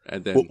list,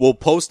 and then we'll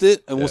post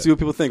it, and we'll see what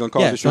people think on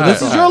Causeway Street. So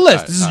this is your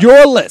list. This is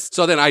your list.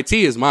 So then IT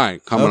is mine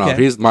coming off.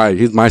 He's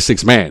my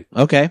sixth man.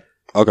 Okay.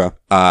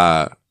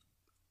 Yeah.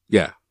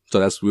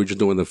 So we're just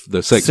doing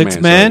the sixth man.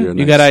 Sixth man. So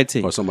you got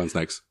IT. Or someone's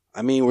next.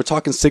 I mean, we're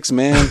talking 6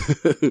 man.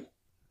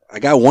 I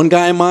got one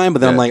guy in mind, but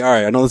then I'm like, all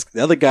right, I know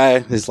the other guy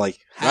is like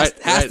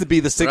has to be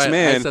the 6th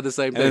man. I said the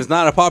same thing. And it's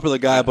not a popular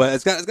guy, but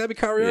it's got to be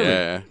Kyrie Irving.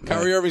 Yeah.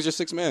 Kyrie Irving's your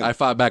 6th man. I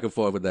fought back and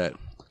forth with that.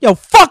 Yo,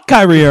 fuck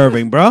Kyrie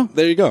Irving, bro.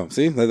 There you go.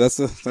 See, that's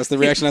the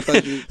reaction I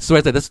thought you. So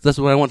that's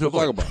what I want to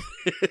talk about.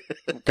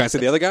 Can I say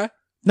the other guy?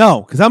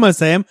 No, because I'm gonna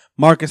say him,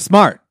 Marcus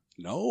Smart.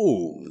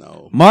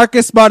 No.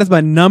 Marcus Smart is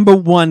my number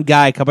one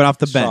guy coming off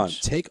the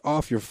bench. Sean, take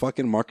off your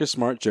fucking Marcus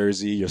Smart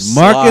jersey. Your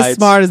Marcus slides,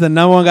 Smart is the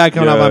number one guy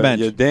coming off my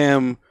bench. Your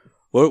damn.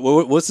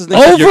 What's his name?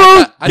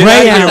 Over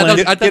Ray Allen.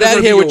 Get out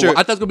of here with your.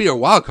 I thought it was gonna be your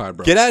wild card,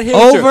 bro. Get out of here.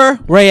 Over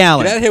Ray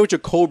Allen. Get out of here with your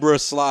Cobra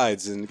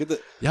slides and get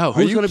the. Yo,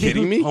 are you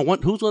kidding me?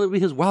 Who's gonna be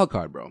his wild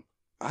card, bro?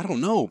 I don't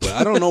know, but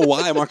I don't know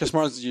why Marcus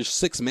Smart is your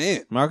 6th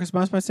man. Marcus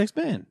Smart's my 6th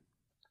man.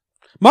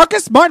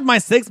 Marcus Smart, my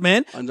 6th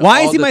man.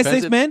 Why is he my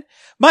 6th man?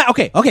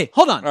 Okay.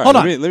 Hold on.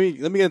 Right, let me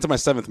get into my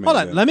 7th man.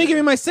 Hold on. Let me give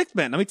you my 6th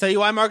man. Let me tell you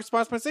why Marcus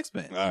Smart's my 6th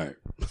man. All right.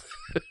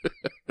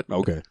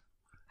 Okay.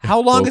 How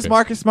long has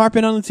Marcus Smart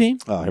been on the team?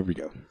 Oh, here we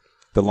go.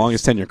 The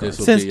longest tenure card.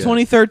 Since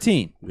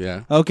 2013.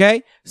 Yeah.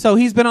 Okay? So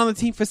he's been on the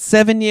team for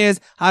 7 years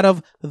out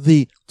of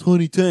the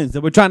 2010s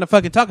that we're trying to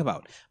fucking talk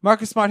about.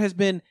 Marcus Smart has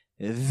been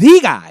the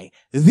guy,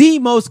 the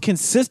most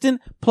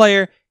consistent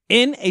player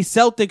in a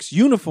Celtics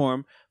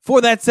uniform for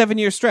that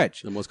 7-year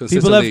stretch. The most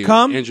consistently people have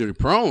come, injury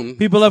prone.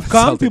 People have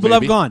come, Celtic, people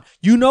have gone.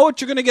 You know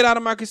what you're going to get out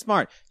of Marcus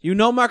Smart. You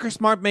know Marcus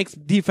Smart makes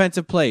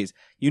defensive plays.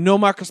 You know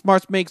Marcus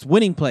Smart makes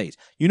winning plays.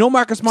 You know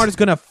Marcus Smart is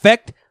going to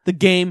affect the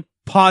game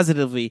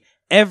positively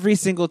every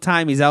single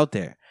time he's out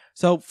there.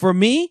 So for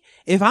me,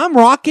 if I'm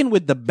rocking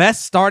with the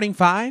best starting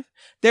 5,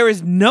 there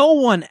is no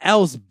one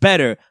else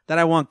better that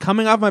I want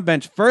coming off my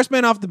bench, first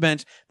man off the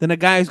bench, than a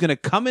guy who's going to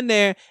come in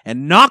there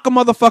and knock a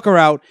motherfucker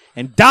out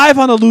and dive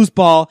on a loose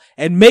ball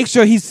and make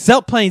sure he's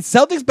playing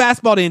Celtics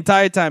basketball the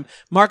entire time.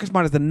 Marcus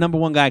Smart is the number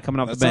one guy coming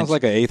off the bench. That sounds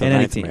like an 8th or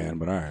 9th man,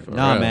 but all right.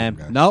 No, man.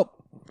 Okay.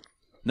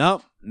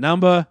 Nope.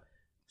 Number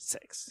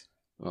 6.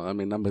 Well, I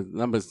mean,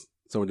 numbers.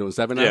 So we're doing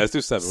 7 now? Yeah, let's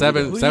do 7.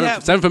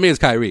 7 for me is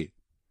Kyrie.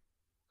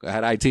 I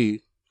had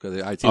IT because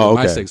IT was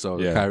my 6, so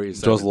Kyrie is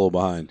 7. Joe's a little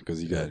behind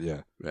because you got,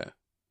 yeah.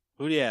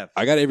 Who do you have?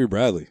 I got Avery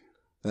Bradley.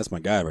 That's my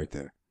guy right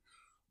there.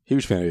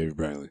 Huge fan of Avery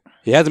Bradley.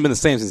 He hasn't been the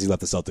same since he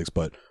left the Celtics,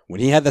 but when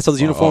he had that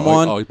Celtics uniform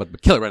on, he's about to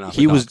kill it right now.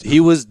 He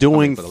was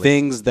doing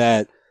things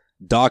that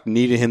Doc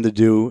needed him to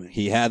do.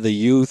 He had the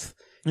youth.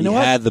 He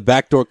had the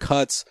backdoor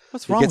cuts.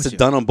 What's wrong with you? He gets it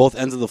done on both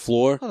ends of the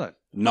floor. Hold on.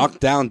 Knocked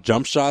down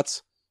jump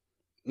shots.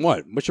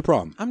 What? What's your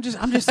problem? I'm just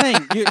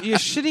saying you're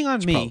shitting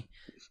on me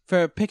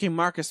for picking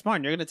Marcus Smart.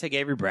 And you're going to take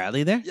Avery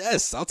Bradley there?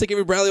 Yes, I'll take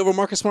Avery Bradley over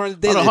Marcus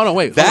Smart. Hold on,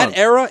 wait. That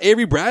era,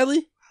 Avery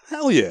Bradley?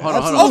 Hell yeah. Hold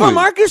on. Over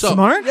Marcus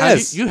Smart?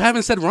 Yes. You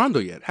haven't said Rondo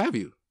yet, have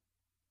you?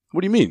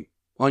 What do you mean?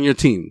 On your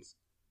teams.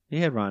 He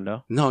had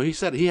Rondo. No, he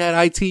said he had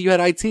IT, you had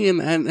IT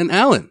and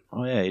Allen.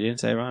 Oh, yeah, he didn't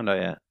say Rondo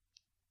yet.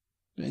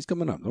 Yeah, he's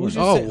coming up.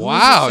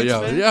 Wow.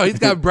 Yo, he's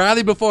got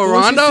Bradley before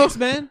Rondo? Who's your 6th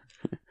man?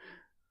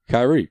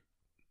 Kyrie.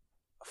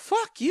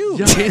 Fuck you.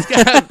 Yo, he's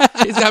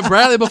got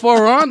Bradley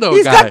before Rondo.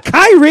 He's got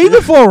Kyrie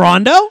before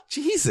Rondo.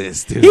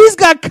 Jesus, dude. He's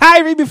got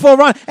Kyrie before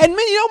Rondo. And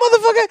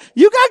motherfucker,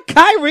 you got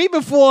Kyrie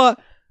before.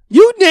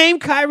 You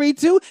named Kyrie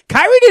too.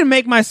 Kyrie didn't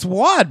make my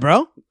squad,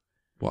 bro.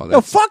 Well, no,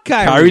 fuck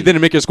Kyrie. Kyrie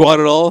didn't make your squad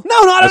at all?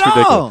 No, not That's at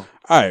ridiculous. all.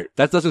 All right.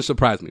 That doesn't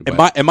surprise me.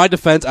 In my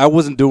defense, I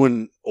wasn't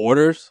doing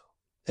orders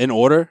in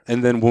order.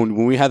 And then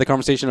when we had the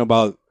conversation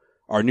about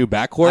our new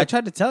backcourt. I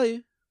tried to tell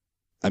you.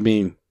 I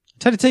mean. I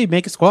tried to tell you,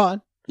 make a squad.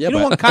 Yeah, you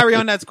don't want Kyrie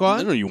on that squad?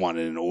 I know you want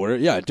it in order.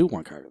 Yeah, I do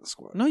want Kyrie on the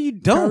squad. No, you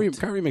don't.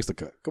 Kyrie makes the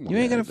cut. Come on. You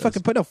ain't going to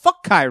fucking put no.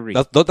 Fuck Kyrie.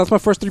 That's my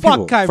first 3 fuck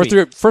people.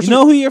 Kyrie. First you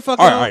know who you're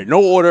fucking All right,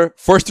 no order.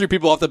 First 3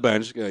 people off the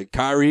bench.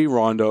 Kyrie,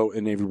 Rondo,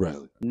 and Avery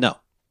Bradley. No.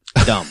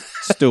 Dumb.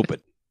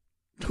 Stupid.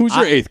 Who's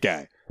your 8th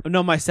guy?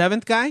 No, my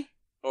 7th guy?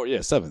 Oh, yeah,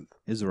 7th.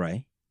 Is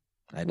Ray.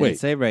 I didn't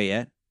say Ray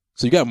yet.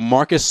 So you got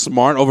Marcus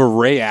Smart over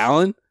Ray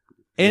Allen?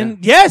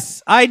 And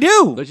yes, I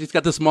do. But he's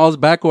got the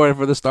smallest backcourt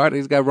for the start.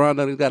 He's got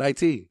Rondo. He's got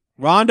IT.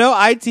 Rondo,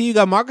 IT, you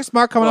got Marcus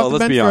Smart coming off the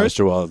bench let's be honest, first.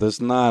 Joel. There's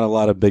not a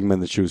lot of big men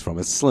to choose from.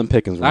 It's slim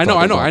pickings. I know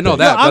that. No,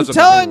 I'm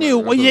telling you.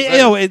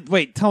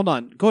 Wait, hold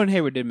on. Gordon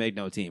Hayward didn't make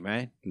no team,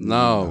 right?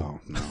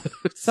 No.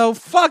 So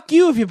fuck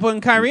you if you're putting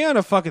Kyrie on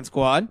a fucking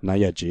squad. Not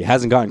yet, G. It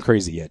hasn't gotten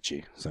crazy yet,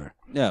 G. Sorry.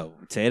 No,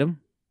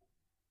 Tatum.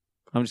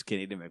 I'm just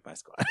kidding. He didn't make my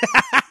squad.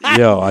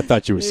 Yo, I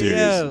thought you were serious.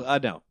 Yeah, I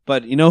know.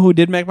 But you know who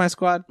did make my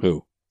squad?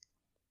 Who?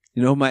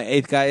 You know who my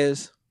 8th guy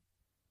is?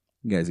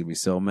 You guys are going to be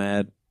so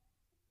mad.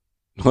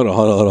 Hold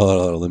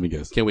on. Let me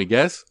guess. Can we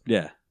guess?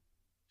 Yeah.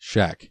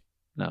 Shaq.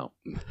 No.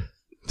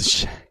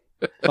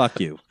 Fuck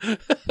you. Perk.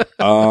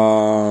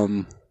 Let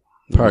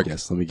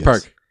me guess.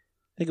 Perk.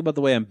 Think about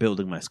the way I'm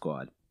building my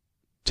squad.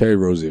 Terry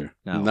Rozier.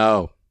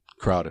 No.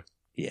 Crowder.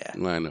 Yeah.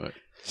 I know it.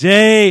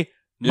 Jay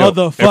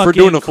motherfucking if we're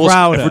doing a full,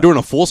 Crowder. If we're doing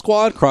a full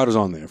squad, Crowder's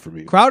on there for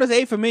me. Crowder's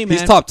 8 for me, man.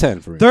 He's top 10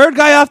 for me. Third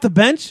guy off the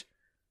bench.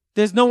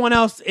 There's no one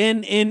else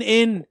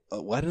in.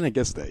 Why didn't I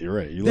guess that? You're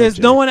right. There's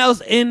no one else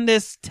in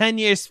this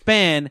 10-year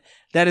span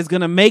that is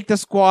going to make the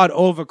squad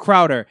over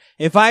Crowder.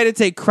 If I had to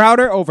take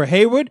Crowder over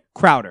Hayward,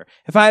 Crowder.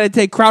 If I had to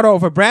take Crowder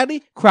over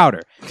Bradley,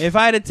 Crowder. If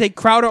I had to take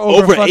Crowder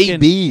over fucking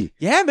AB.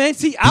 Yeah, man.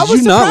 See, I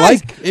was you not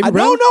surprised. like AB No,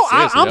 Bradley?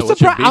 I'm Seriously, what's your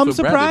surprised. beef I'm with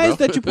surprised Bradley,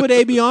 bro? that you put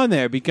AB on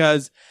there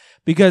because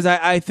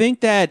I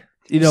think that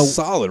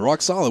solid,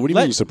 rock solid. What do you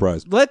mean you're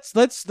surprised?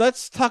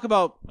 Let's talk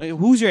about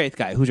who's your 8th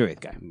guy. Who's your 8th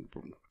guy?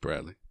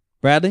 Bradley.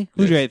 Bradley.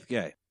 Who's Yes.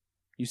 your 8th guy?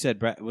 You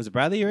said was it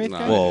Bradley your 8th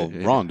guy? Well,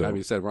 Rondo. I mean,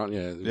 you said Rondo.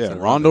 Yeah, Yeah, said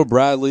Rondo,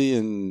 Bradley,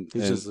 and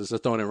He's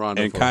just throwing in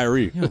Rondo. and for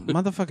Kyrie. Yo,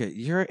 motherfucker,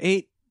 you're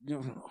 8.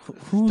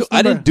 Who's Dude,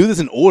 I didn't do this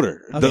in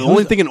order. Okay, the who's-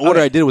 only thing in order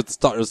okay. I did was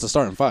the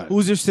starting 5.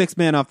 Who's your 6th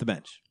man off the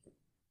bench?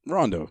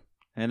 Rondo.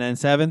 And then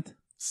 7th?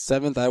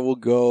 7th, I will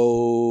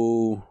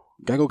go.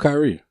 Gotta go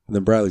Kyrie. And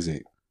then Bradley's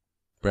 8.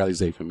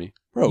 Bradley's 8 for me.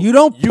 Bro, You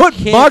don't put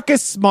can't-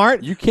 Marcus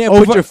Smart. You can't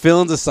over- put your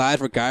feelings aside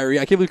for Kyrie.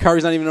 I can't believe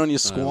Kyrie's not even on your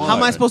squad. How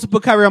am I supposed to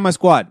put Kyrie on my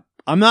squad?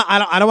 I'm not.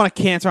 I don't want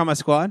to cancer on my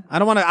squad. I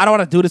don't want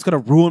to do this.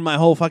 Going to ruin my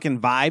whole fucking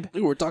vibe.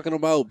 Dude, we're talking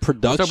about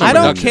production. Talking I about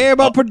don't production. care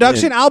about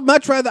production. yeah.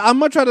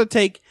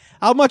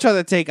 I'll much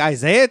rather take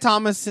Isaiah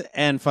Thomas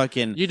and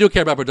fucking. You do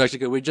care about production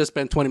because we just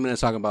spent 20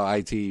 minutes talking about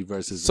IT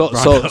versus So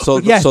Rondo.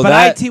 Yes, so but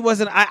that IT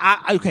wasn't.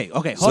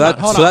 Okay. so Hold that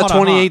on.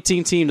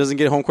 2018 team doesn't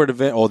get home court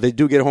advantage. Oh, they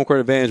do get home court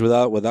advantage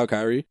without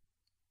Kyrie.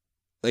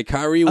 Like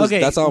Kyrie was. Okay,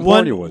 That's how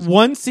important he was.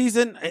 One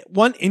season,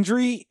 one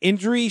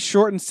injury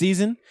shortened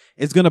season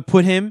is going to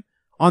put him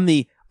on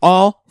the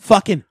all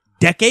fucking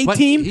decade But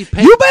team. he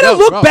played- You better Yo,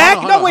 look bro, back.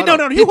 hold on, No, wait, hold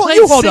no. on. You He played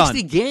hold on.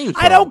 60 games,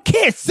 I bro. don't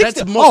care. 60.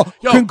 That's more- Oh,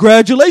 Yo.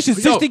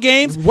 congratulations. Yo, 60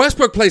 games.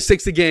 Westbrook plays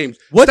 60 games.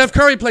 What? Steph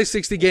Curry plays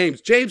 60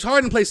 games. James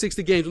Harden plays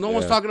 60 games. No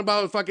one's talking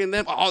about fucking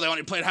them. Oh, they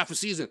only played half a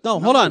season. No,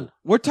 hold on.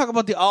 We're talking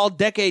about the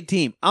all-decade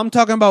team. I'm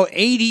talking about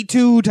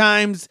 82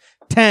 times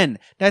 10.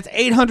 That's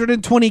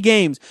 820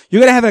 games. You're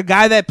going to have a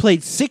guy that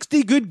played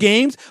 60 good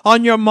games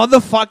on your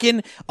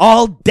motherfucking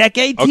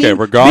all-decade team? Okay,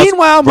 regardless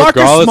Meanwhile,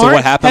 Marcus of Smart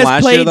what happened has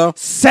last played year, though.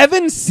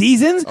 7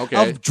 seasons Okay.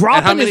 of And how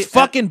dropping many- his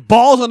fucking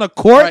balls on the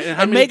court Right, and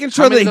how and many- making how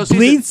sure that many he of those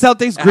bleeds seasons-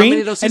 Celtics how many green,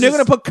 of those and they're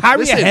going to seasons- put Kyrie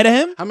Listen, ahead of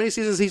him? How many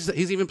seasons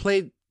he's even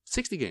played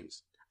 60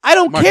 games? I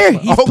don't Marcus care.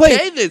 Smart. He's Okay,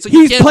 played. then, so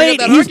you can't bring up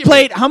that He's argument.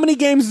 played. How many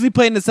games has he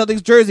played in the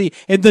Celtics jersey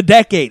in the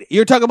decade?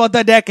 You're talking about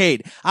the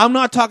decade. I'm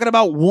not talking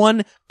about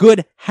one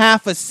good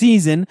half a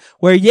season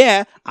where,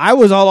 yeah, I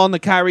was all on the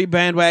Kyrie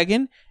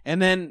bandwagon,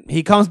 and then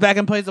he comes back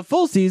and plays a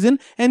full season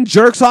and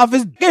jerks off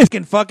his dick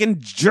and fucking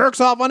jerks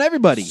off on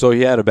everybody. So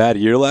he had a bad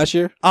year last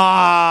year.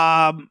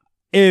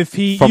 If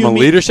he From you a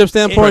mean- leadership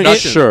standpoint,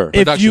 Production. sure.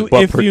 If Production. you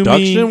But if you mean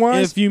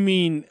production-wise? if you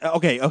mean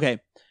okay,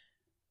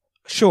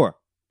 sure.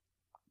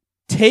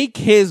 Take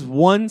his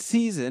one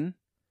season,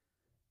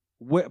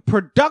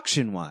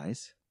 production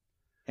wise,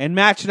 and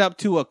match it up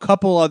to a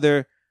couple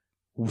other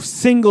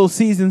single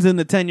seasons in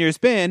the 10-year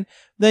span.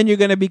 Then you're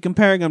going to be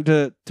comparing him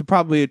to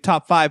probably a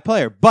top 5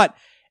 player. But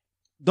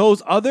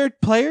those other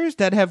players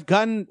that have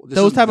gotten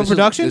those type of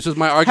production, This is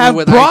my have argument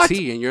with brought-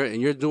 IT, and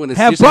you're doing this.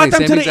 have you're saying brought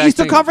them to same the exact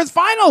Eastern thing. Conference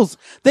Finals.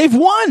 They've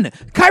won.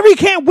 Kyrie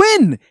can't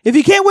win. If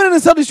he can't win in a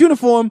Celtics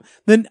uniform,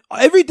 then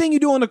everything you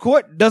do on the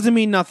court doesn't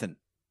mean nothing,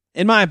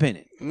 in my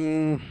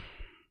opinion.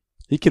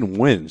 He can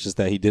win. It's just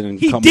that he didn't.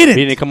 He come, didn't.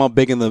 He didn't come up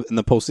big in the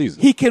postseason.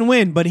 He can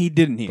win, but he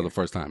didn't for here. the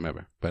first time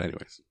ever. But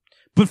anyways,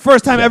 But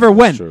first time ever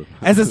when? true.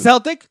 As a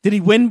Celtic? Did he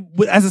win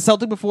as a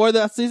Celtic before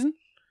that season?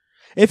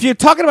 If you're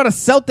talking about a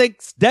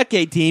Celtics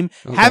decade team,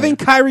 having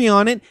Kyrie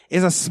on it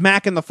is a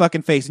smack in the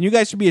fucking face, and you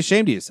guys should be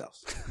ashamed of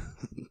yourselves.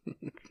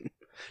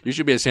 you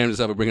should be ashamed of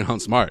yourself for bringing home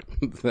Smart.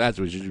 That's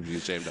what you should be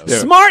ashamed of.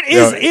 Smart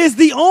is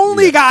the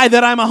only guy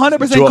that I'm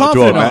 100% Joel,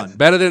 confident Joel, on.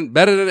 Better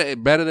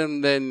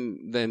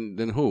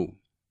than who?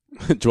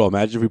 Joel,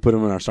 imagine if we put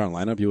him in our starting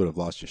lineup, you would have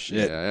lost your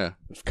shit. Yeah.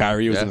 If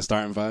Kyrie was Yeah. in the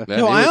starting 5. Yeah,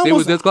 Yo, he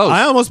was this close.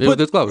 I almost He was put-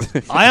 this close.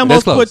 I almost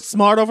This put close.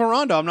 Smart over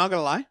Rondo. I'm not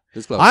gonna lie.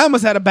 This close. I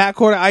almost had a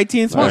backcourt of IT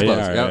and This Smart. Oh, close.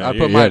 yeah, yeah, I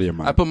you're put out of your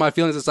mind. I put my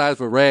feelings aside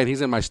for Ray, and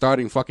he's in my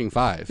starting fucking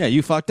 5. Yeah,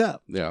 you fucked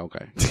up. Yeah,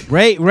 okay.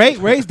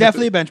 Ray's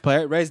definitely a bench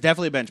player. Ray's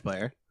definitely a bench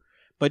player,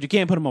 but you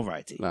can't put him over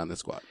IT. Not in this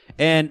squad.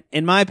 And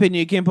in my opinion,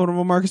 you can't put him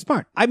over Marcus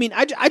Smart. I mean,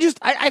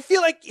 I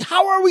feel like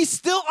how are we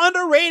still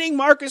underrating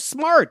Marcus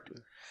Smart?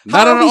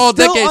 Not How on are an we still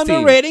all-decade team.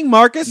 underrating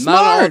Marcus Not an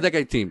Smart?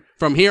 all-decade team.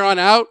 From here on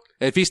out,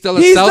 if he's still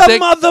a He's Celtic, the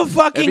if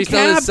motherfucking he's still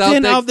a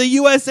captain Celtic- of the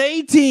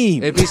USA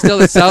team. if he's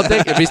still a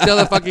Celtic, if he's still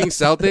a fucking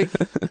Celtic,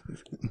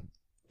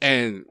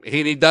 and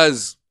he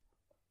does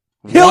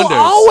He'll wonders.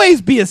 always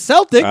be a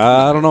Celtic.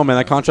 I don't know, man.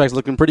 That contract's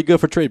looking pretty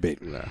good for trade bait.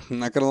 I'm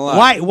not gonna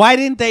lie. Why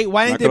didn't they pull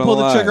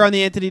the lie. trigger on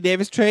the Anthony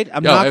Davis trade?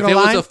 I'm Yo, not if gonna it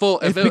was lie. a full-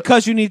 if It's it-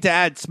 because you need to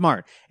add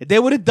Smart. If they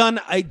would have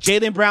done a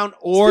Jaylen Brown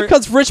or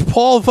Because Rich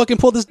Paul fucking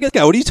pulled this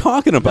guy. What are you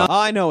talking about?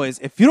 all I know is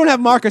if you don't have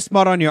Marcus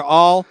Smart on your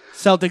all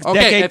Celtics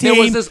decade if there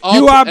team, was this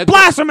you are if-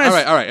 blasphemous.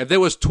 All right. If there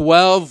was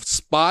 12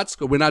 spots,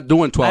 we're not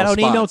doing 12 I don't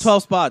spots. need no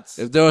 12 spots.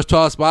 If there was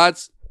 12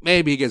 spots,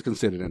 maybe he gets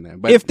considered in there.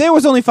 But If there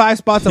was only 5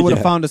 spots, I would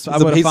have found a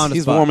spot.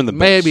 He's warming the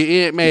bench. maybe,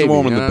 He's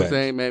warming you the know what I'm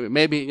bench. saying?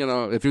 Maybe,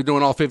 if you're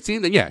doing all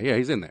 15, then yeah,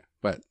 he's in there.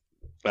 But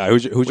All right,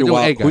 who's your doing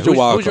wild? eight guys. Who's your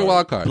wild Who's your card?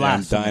 wild card? Yeah, I'm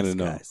Blasphemous dying to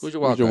know. guys. Who's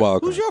your wild Who's your card?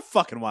 wild card? Who's your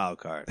fucking wild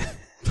card?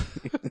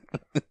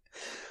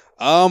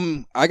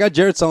 I got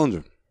Jared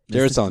Sullinger.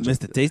 Jared Sullinger.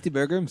 Mr. Tasty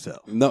Burger himself.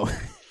 No,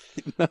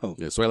 no.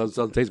 Yeah, Sway loves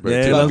taste burger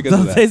Yeah, too. loves because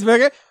of that. Tasty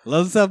Burger.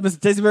 Loves himself, Mr.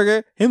 Tasty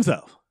Burger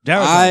himself.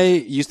 Jared I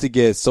used to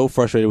get so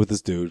frustrated with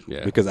this dude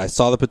Yeah. because I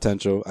saw the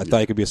potential. I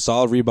thought he could be a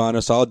solid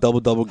rebounder, solid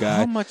double guy.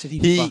 How much did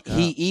he fuck up?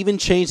 He even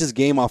changed his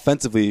game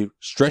offensively,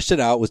 stretched it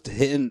out, was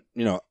hitting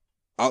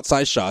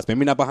outside shots,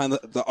 maybe not behind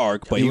the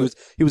arc, but he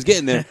was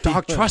getting there.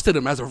 Dog trusted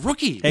him as a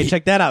rookie. Hey,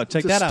 check that out.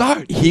 Check To that out.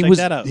 start. He Check was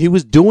that out. he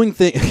was doing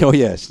things. Oh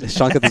yeah,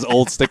 Sean got this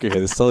old sticker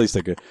here, this Sully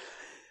sticker.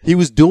 He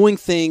was doing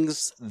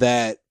things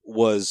that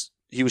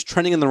he was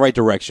trending in the right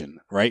direction,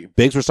 right?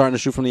 Bigs were starting to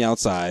shoot from the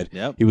outside.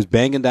 Yep. He was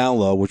banging down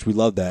low, which we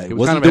loved that. He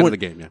was kind of ahead of the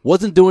game, yeah.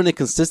 Wasn't doing it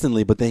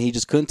consistently, but then he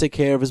just couldn't take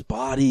care of his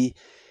body.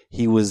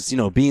 He was,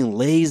 being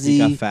lazy.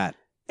 He got fat.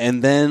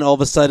 And then all of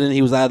a sudden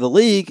he was out of the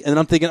league. And then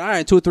I'm thinking, all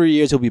right, 2 or 3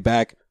 years he'll be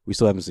back. We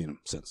still haven't seen him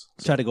since.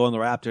 Tried to go in the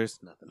Raptors.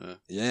 Nothing.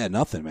 Yeah,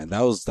 nothing, man. That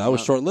was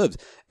short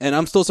lived. And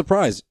I'm still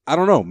surprised. I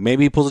don't know.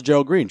 Maybe he pulls a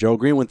Gerald Green. Gerald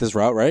Green went this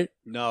route, right?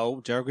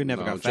 No, Gerald Green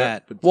never No, got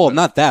fat. Well,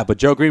 not that, but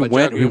Gerald Green But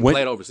went. Gerald Green he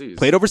played overseas.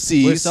 Played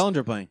overseas. Where's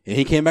Sullinger playing? And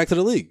he came back to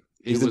the league.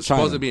 He He's in was China.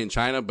 supposed to be in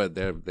China, but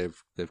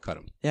they've cut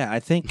him. Yeah, I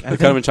think. They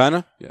cut him in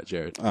China? Yeah,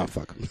 Jared. Oh,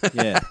 fuck him.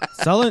 Yeah,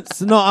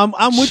 Sullinger. No,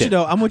 I'm with you Shit.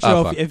 though. I'm with you. Oh,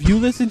 though. fuck. If you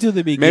listen to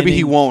the beginning, Maybe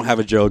he won't have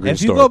a Gerald Green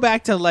If you story. go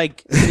back to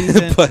like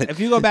season, But- if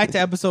you go back to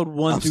episode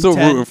 1 I'm through still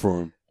 10 rooting for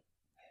him.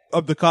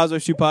 of the Causeway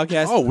Shoe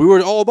podcast, Oh, we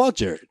were all about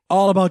Jared.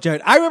 all about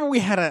Jared. I remember we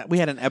had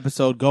an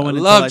episode going I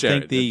until love I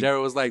Jared. think the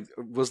Jared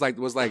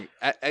was like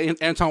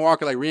Anton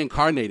Walker like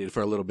reincarnated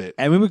for a little bit.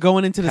 and we were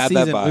going into the Had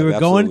that season. vibe, We were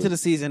going absolutely. into the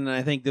season, and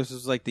I think this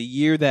was like the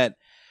year that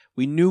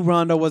we knew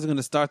Rondo wasn't going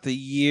to start the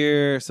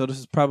year. So this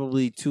is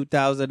probably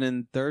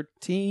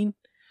 2013,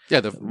 Yeah,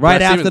 right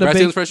Brad after Stevens, the Brad big.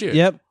 Stevens first year.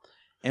 Yep.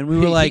 And we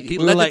were like, he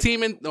we led were like, the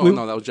team in. Oh we-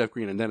 no, that was Jeff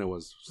Green, and then it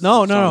was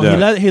No.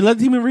 Yeah. He led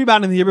the team in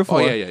rebounding the year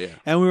before. Oh yeah.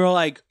 And we were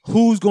like,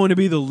 who's going to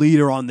be the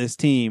leader on this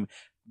team?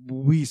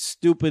 We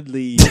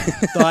stupidly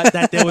thought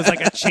that there was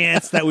like a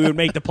chance that we would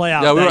make the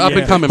playoffs. Yeah, we were that up year.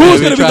 and coming,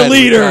 Who's man. going We to be the tried, we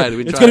leader? tried,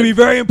 we It's tried. going to be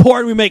very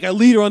important we make a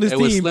leader on this It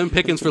team. was slim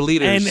pickings for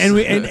leaders.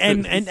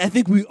 And I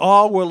think we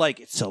all were like,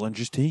 it's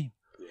Sullinger's team.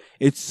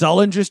 It's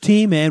Sullinger's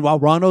team, man. While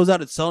Rondo's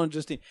out, it's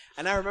Sullinger's team.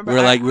 And I remember we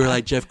were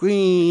like Jeff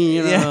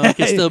Green, Yeah.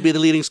 can still be the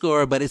leading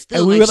scorer, but it's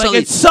still and we were like,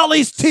 it's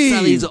Sully's team.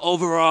 Sully's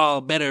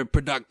overall better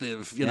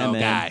productive, man.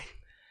 guy.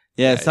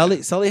 Yeah,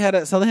 Sully had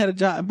a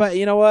job, but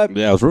you know what?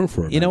 Yeah, I was rooting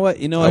for him. You know man. what?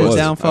 You know I what his was.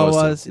 downfall I was,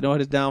 was? You know what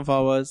his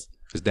downfall was?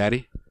 His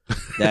daddy.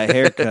 That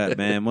haircut,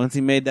 man. Once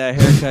he made that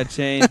haircut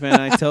change, man,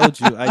 I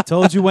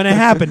told you when it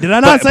happened. Did I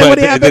not say when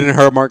it It happened? didn't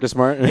hurt Marcus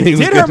Smart. It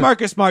did hurt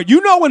Marcus Smart.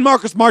 You know when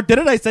Marcus Smart did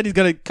it, I said he's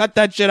gonna cut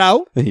that shit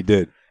out, He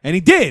did. and he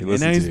did. He And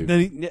listened then,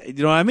 to you.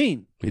 you know what I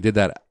mean? He did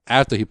that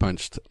after he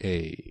punched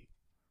a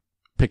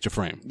picture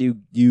frame.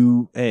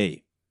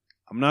 Hey,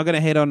 I'm not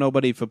gonna hate on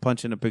nobody for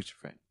punching a picture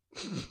frame.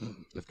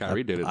 If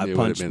Kyrie did it, I it would have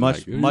punched been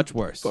much like, much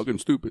worse. Fucking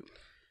stupid.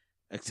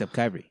 Except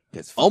Kyrie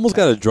gets Almost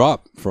got a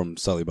drop from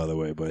Sully, by the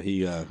way, but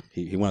he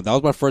went. That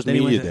was my first Then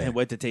he media went, day. and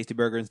went to Tasty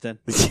Burger instead.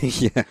 Yeah.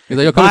 He's like,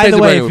 yo, come By taste the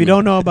the way, burger if with you me.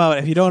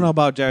 don't know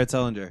about Jared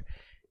Sullinger,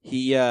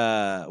 he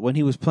when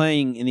he was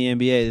playing in the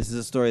NBA, this is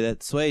a story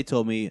that Sway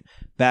told me,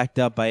 backed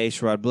up by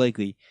Sherrod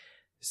Blakely,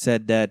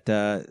 said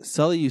that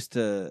Sully used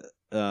to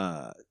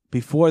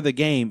before the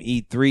game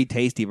eat 3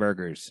 Tasty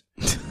Burgers.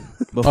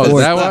 Oh,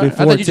 is that why? I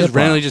thought you just tip-off.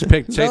 randomly just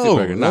picked Tasty No,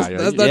 Burger. Nah,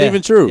 that's not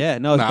even true. Yeah,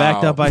 no, it's No.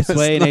 backed up by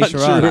Sway and That's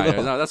not Sherrod.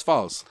 true. no, that's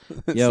false.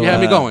 Yo, you had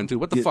me going too.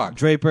 What the fuck?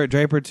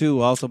 Draper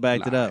too also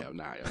backed it Nah, up. yo,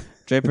 nah, yo.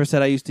 Draper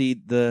said I used to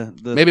eat the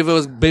Maybe if it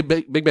was Big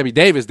Baby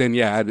Davis, then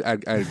yeah, I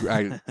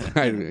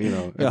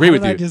Yo, agree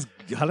with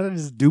you. How did I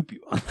just dupe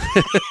you?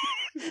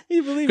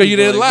 You believe Because me, you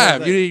didn't boy. laugh.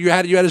 Like- You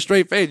had a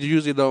straight face. You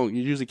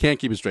usually can't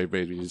keep a straight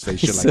face when you say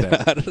shit like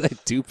that. How did I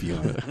dupe you?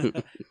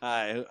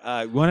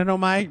 Want to know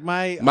my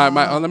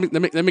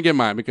Let me get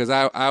mine because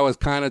I was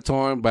kind of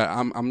torn, but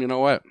I'm you know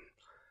what?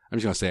 I'm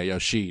just gonna say it, yo,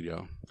 Sheed,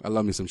 yo. I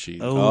love me some Sheed.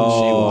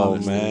 Oh,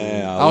 Sheed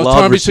man. I was love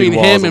torn Rasheed between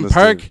Wallace him on and this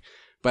Perk, team.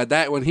 but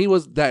that when he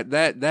was that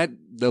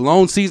the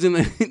lone season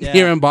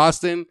here in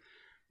Boston,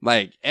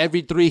 like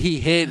every 3 he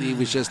hit, he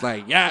was just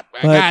like, yeah,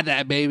 I got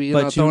that baby, you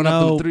know, throwing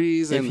up them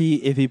threes. And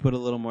if he put a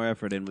little more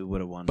effort in, we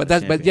would have won. but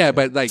that like he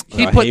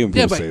I put hate when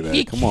people but say that.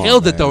 he Come on,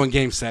 killed it man. though in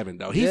Game 7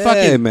 though. He Yeah,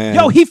 fucking man.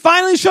 Yo, he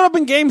finally showed up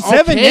in Game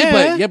 7.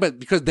 Okay, Yeah, but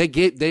because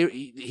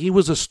he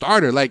was a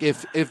starter. Like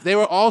if they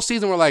were all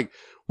season were like,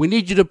 we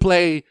need you to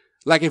play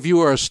like if you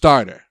were a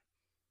starter.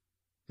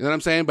 You know what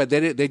I'm saying? But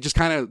they just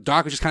kind of,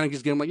 Doc was just kind of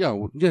just give him like,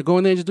 yo, yeah, go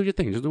in there and just do your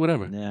thing. Just do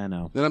whatever. Yeah, I know.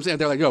 You know what I'm saying?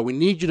 They're like, yo, we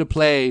need you to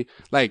play,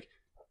 like,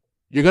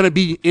 you're going to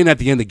be in at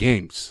the end of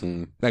games.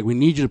 Like, we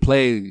need you to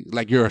play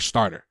like you're a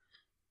starter.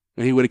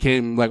 And he would have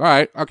came like, all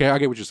right, okay, I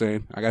get what you're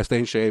saying. I got to stay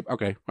in shape.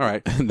 Okay, all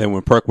right. And then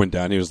when Perk went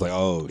down, he was like,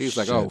 oh, He was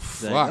like, shit. oh, Like,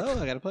 fuck.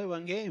 I got to play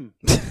one game.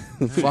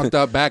 Fucked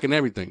up back and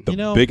everything.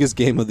 The biggest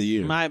game of the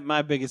year.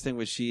 My biggest thing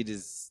with Sheed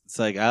is, it's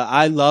like,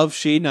 I love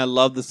Sheed and I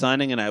love the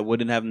signing and I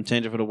wouldn't have him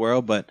change it for the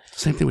world, but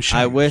Same thing with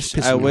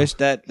Shaq. I wish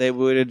that they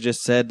would have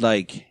just said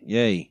like,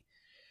 yay,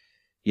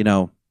 you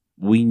know,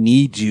 we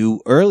need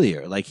you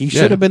earlier. Like he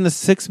should have been the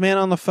sixth man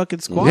on the fucking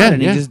squad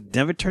and he just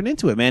never turned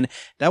into it, man.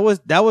 That was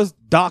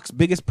Doc's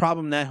biggest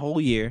problem that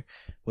whole year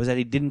was that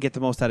he didn't get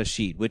the most out of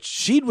Sheed, which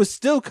Sheed was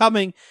still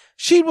coming.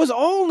 Sheed was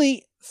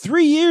only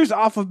 3 years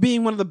off of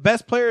being one of the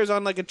best players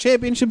on like a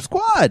championship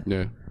squad.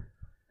 Yeah.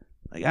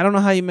 Like, I don't know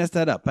how you messed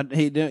that up. But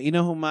hey, you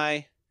know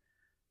who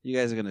you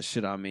guys are going to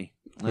shit on me.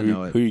 I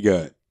know it. Who you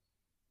got?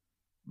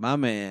 My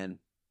man,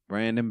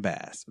 Brandon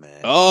Bass,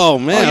 man. Oh,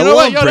 man. you know I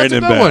what? love Yo, that's a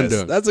Brandon good one, Bass.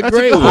 dude. That's a That's a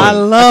great good one. I I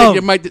love think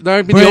it might be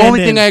the only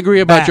thing I agree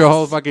about your Bass.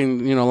 whole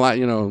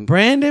fucking,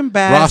 Brandon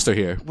Bass roster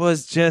here.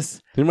 was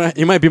just, He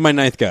might be my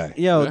ninth guy.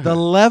 the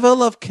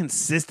level of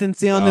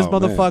consistency on this Oh,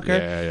 man. motherfucker.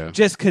 Yeah.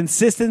 Just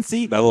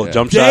consistency. That little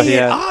jump shot he Day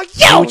in- had. Oh,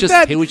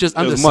 yo, He was just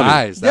It was money.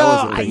 undersized. That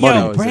was the thing. money.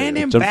 That was it.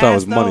 Brandon Jump shot Bass,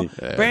 was money.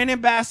 though,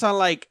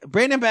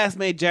 Brandon Bass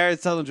made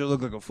Jared Sullinger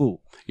look like a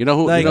fool. You know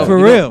who? Like, you know, for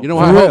you know- real, You know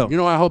for who I real. hope? You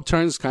know who I hope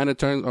turns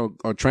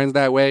or trends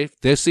that way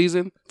this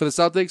season for the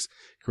Celtics?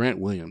 Grant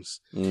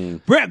Williams.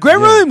 Grant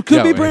Williams could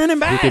Yo, be if Brandon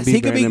he Bass. could be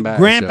He could be Brandon Bass,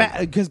 Grant yo. Bass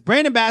because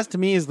Brandon Bass to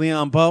me is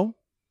Leon Poe.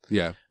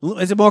 Yeah.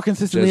 Is it more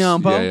consistent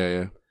Leon Poe?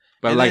 Yeah.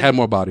 But And like then- had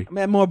more body.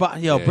 Man, more about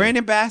Yeah.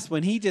 Brandon Bass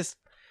when he just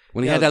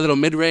When he Yo, had that little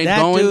mid range that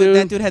going, dude, dude.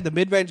 that dude had the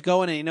mid range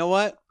going, and you know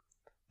what?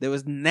 There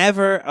was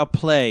never a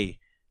play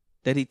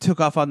that he took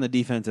off on the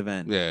defensive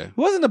end. Yeah. He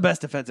wasn't the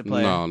best defensive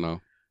player.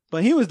 No.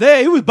 But he was there.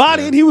 He was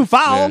bodying. He would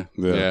foul.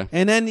 Yeah.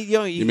 And then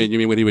You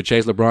mean when he would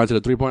chase LeBron to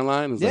the 3-point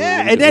line? It's like,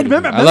 Yeah, what and then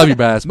remember, I love you,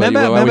 Bass. But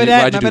remember why'd you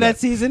do that that?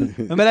 season?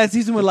 Remember that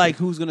season? We're like,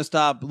 who's gonna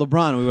stop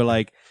LeBron? We were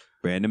like,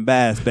 Brandon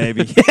Bass,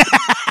 baby.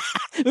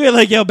 We were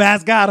like, yo,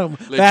 Bass got him.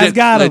 Bass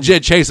got him.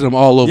 Legit chasing him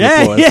all over Yeah,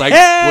 the floor. It's like,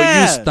 yeah.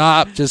 will you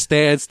stop? Just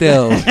stand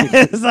still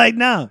It's like,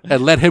 no.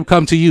 and let him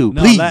come to you,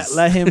 No, please.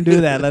 let him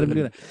do that. Let him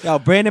do that. Yo,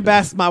 Brandon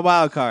Bass is my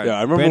wild card. Yeah,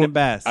 I remember Brandon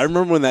Bass. I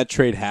remember when that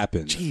trade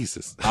happened.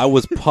 Jesus. I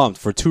was pumped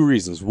for two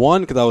reasons.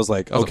 One, because I was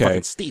like, That was a okay,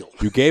 fucking steal.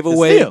 you gave It's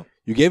away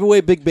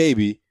steal. Big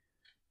Baby,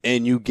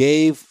 and you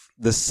gave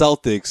the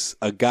Celtics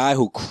a guy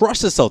who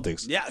crushed the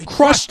Celtics. Yeah, he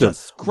crushed them.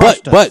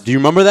 crushed us. But do you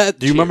remember that?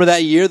 Do you remember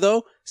that year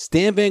though?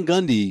 Stan Van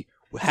Gundy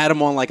had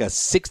him on like a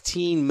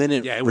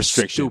 16-minute Yeah, it was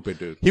restriction. stupid,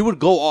 dude. He would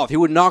go off. He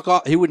would knock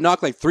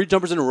like 3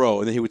 jumpers in a row,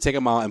 and then he would take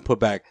them out and put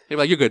back He'd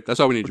be like, you're good.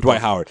 That's all we need.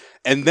 Dwight Howard.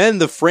 And then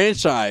the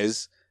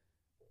franchise,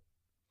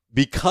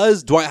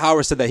 because Dwight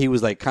Howard said that he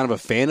was like kind of a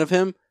fan of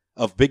him,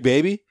 of Big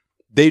Baby,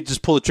 they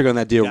just pulled the trigger on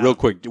that deal real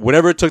quick.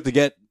 Whatever it took to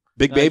get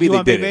Big Baby, you they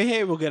want did Big it. Baby?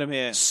 Hey, we'll get him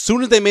here. As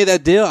soon as they made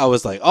that deal, I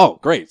was like, oh,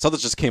 great.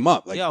 Celtics just came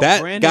up. Like Yo,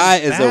 that Brandon guy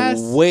is Bass-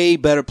 a way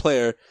better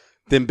player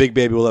than Big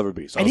Baby will ever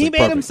be. So I And was he like, made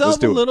perfect. himself Let's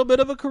a do it. little bit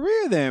of a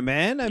career there,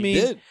 man. He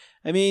did.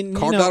 I mean,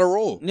 Carved out a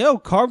role.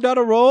 Carved out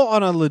a role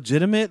on a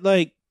legitimate,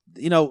 like,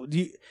 do you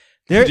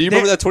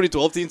remember that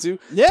 2012 team too?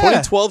 Yeah.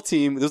 2012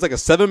 team, there was like a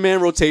 7-man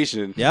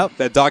rotation Yep.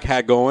 that Doc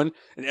had going,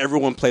 and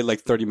everyone played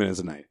like 30 minutes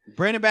a night.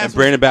 Brandon Bass? And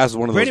Brandon Bass was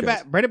one of those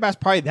guys. Brandon Bass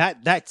probably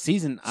that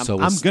season. I'm So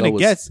gonna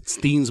guess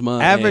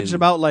Steensma averaged and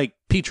about like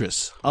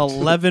Petrus.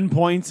 11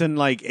 points and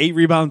like 8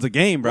 rebounds a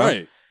game, bro.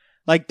 Right.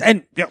 Like,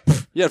 and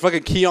Yeah,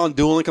 fucking Keon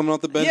Doolin coming off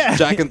the bench,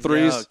 jacking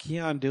threes. Yo,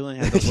 Keon Doolin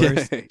had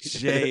the worst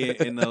J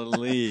in the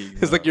league.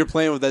 It's like you're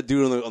playing with that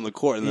dude on the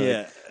court, and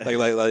Yeah.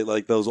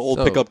 like those old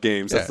So, pickup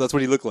games. yeah. That's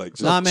what he looked like.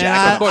 Just Nah, man,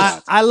 jacking I, up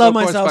shots. I love Of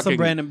course, myself some fucking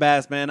Brandon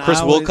Bass, man. Chris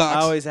I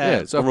Wilcox. always have.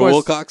 Yeah, so of Remember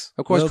course, Wilcox?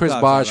 Of course, Chris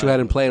Wilcox, Bosh, I who like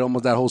hadn't him. played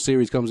almost that whole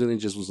series, comes in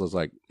and just was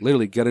like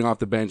literally getting off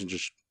the bench and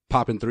just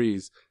popping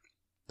threes.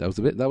 That was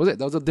it. That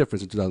was the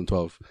difference in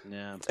 2012.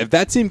 Yeah. If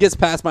that team gets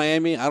past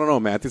Miami, I don't know,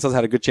 man. I think Celtics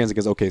had a good chance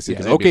against OKC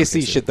because Yeah, they beat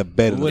OKC OKC. shit the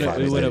bed in the We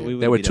finals. would've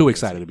They were beat too OKC.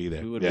 excited to be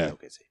there. We would Yeah. have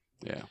beat OKC.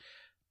 Yeah.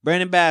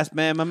 Brandon Bass,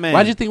 man, my man.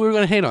 Why did you think we were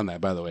going to hate on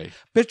that? By the way,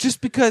 But just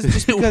because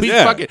I've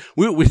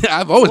always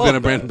been a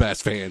Love Brandon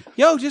Bass fan.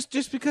 Yo, just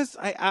because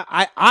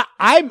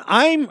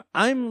I'm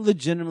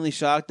legitimately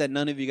shocked that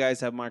none of you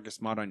guys have Marcus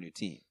Smart on your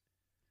team.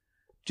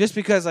 Just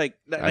because, I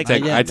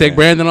take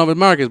Brandon over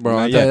Marcus, bro.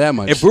 I'll tell you that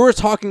much. If we were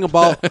talking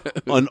about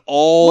an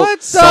all What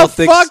the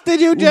Celtics, fuck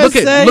did you just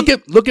say?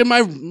 look at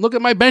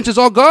my bench is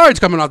all guards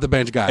coming off the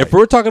bench, guy. if we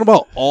were talking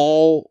about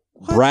all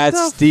Brad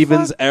the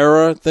Stevens fuck?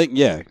 era thing,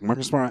 yeah,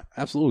 Marcus Smart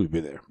absolutely would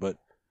be there. But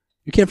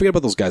you can't forget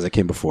about those guys that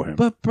came before him.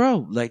 But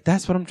bro, like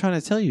that's what I'm trying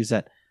to tell you is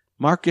that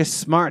Marcus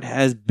Smart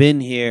has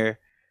been here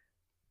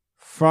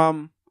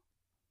from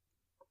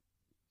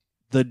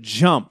the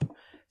jump.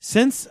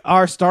 Since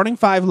our starting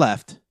 5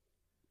 left,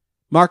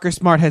 Marcus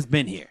Smart has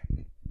been here.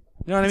 You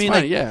know what I mean?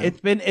 fine, Like, yeah. It's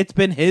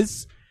been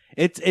his.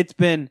 It's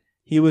been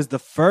he was the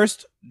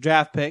first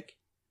draft pick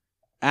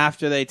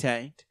after they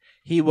tanked.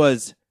 He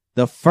was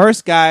the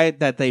first guy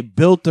that they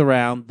built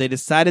around. They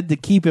decided to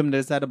keep him. They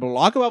decided to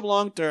lock him up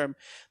long term.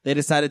 They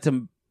decided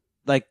to,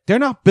 like, they're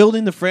not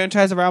building the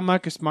franchise around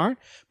Marcus Smart,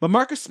 but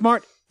Marcus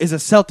Smart is a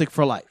Celtic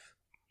for life.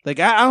 Like,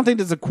 I don't think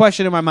there's a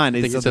question in my mind.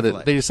 They just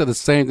said the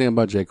same thing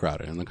about Jay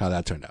Crowder, and look how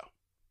that turned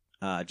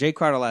out. Jay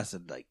Crowder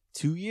lasted like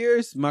 2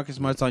 years. Marcus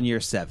Smart's on year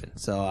 7,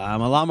 so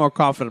I'm a lot more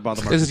confident about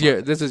the Marcus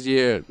Smart. This is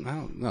year. I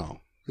don't know.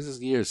 This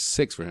is year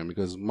 6 for him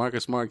because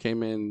Marcus Smart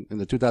came in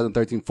the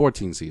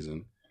 2013-14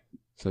 season.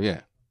 So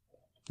yeah,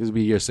 this will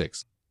be year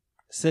 6,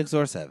 6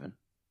 or 7.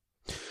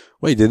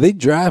 Wait, did they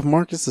draft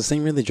Marcus the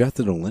same year they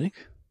drafted Olynyk?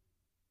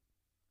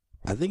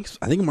 I think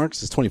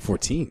Marcus is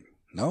 2014.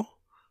 No,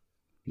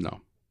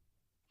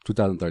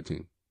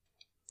 2013.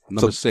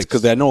 Number 6.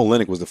 Because I know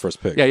Olynyk was the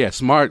first pick. Yeah.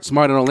 Smart and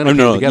Olynyk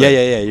came together.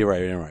 Yeah. You're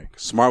right.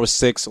 Smart was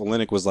 6.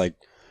 Olynyk was like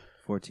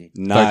 14.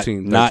 Not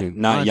 13. Not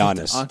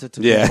Giannis. Was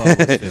 15.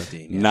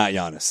 Yeah. Not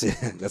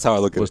Giannis. That's how I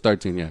look at it. It was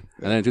 13, yeah.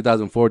 And then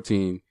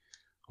 2014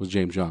 was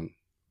James Young.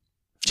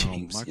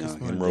 James Young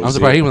and I'm Rozier.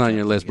 surprised he was on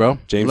your list, bro.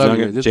 James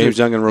Young and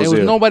Rozier. There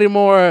was nobody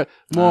more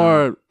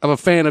of a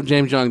fan of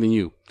James Young than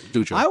you,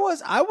 Dutra.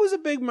 I was a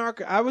big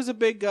marker. I was a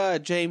big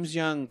James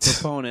Young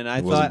proponent. I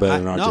wasn't thought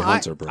better than RJ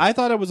Hunter, bro. I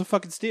thought it was a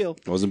fucking steal.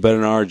 It wasn't better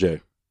than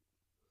RJ.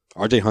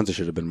 RJ Hunter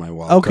should have been my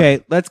wild Okay,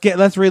 card.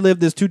 let's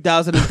relive this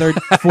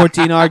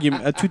 2014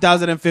 argument,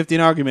 2015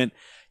 argument.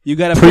 You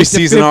got a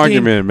preseason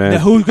argument, man.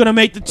 Who's gonna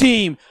make the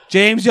team?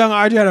 James Young,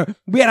 RJ Hunter.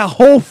 We had a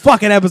whole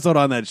fucking episode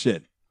on that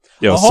shit.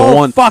 Yo,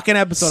 fucking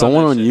episode.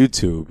 Someone on shit.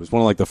 YouTube, it was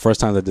one of like the first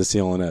times I did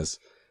CLNS,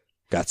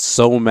 got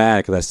so mad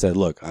because I said,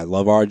 look, I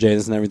love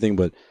RJ and everything,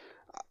 but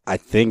I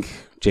think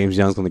James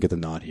Young's going to get the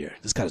nod here.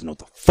 This guy doesn't know what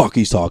the fuck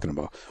he's talking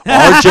about.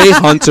 RJ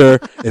Hunter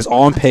is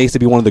on pace to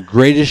be one of the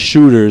greatest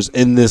shooters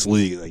in this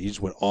league. Like, he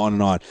just went on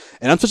and on.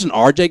 And I'm such an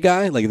RJ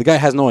guy. Like, the guy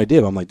has no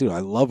idea. But I'm like, dude, I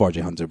love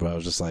RJ Hunter, but I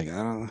was just like, I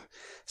don't know.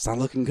 It's not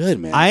looking good,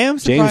 man. I am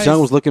surprised. James Young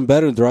was looking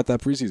better throughout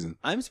that preseason.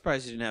 I'm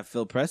surprised you didn't have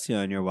Phil Pressey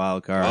on your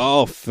wild card.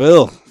 Oh,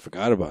 Phil.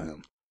 Forgot about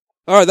him.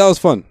 All right, that was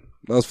fun.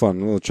 A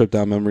little trip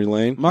down memory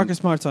lane. Marcus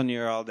Smart's on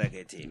your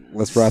all-decade team.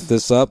 Let's wrap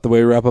this up the way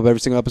we wrap up every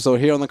single episode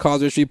here on the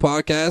Causeway Street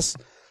Podcast.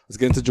 Let's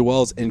get into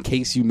Joel's In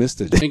Case You Missed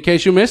It. In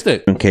case you missed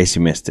it. In case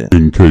you missed it.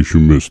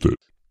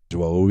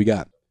 Joel, what we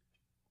got?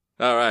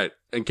 All right.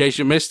 In case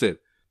you missed it,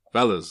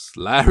 fellas,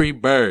 Larry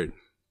Bird.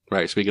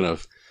 Right. Speaking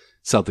of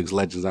Celtics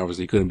legends,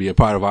 obviously couldn't be a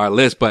part of our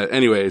list. But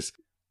anyways,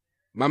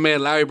 my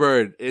man Larry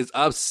Bird is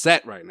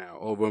upset right now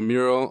over a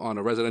mural on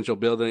a residential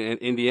building in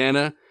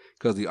Indiana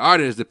because the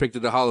artist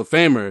depicted the Hall of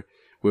Famer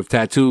with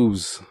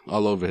tattoos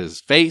all over his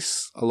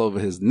face, all over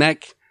his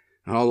neck,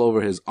 and all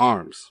over his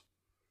arms.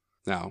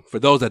 Now, for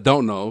those that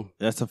don't know,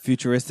 that's some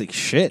futuristic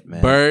shit,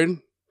 man. Bird,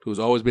 who's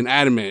always been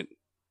adamant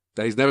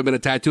that he's never been a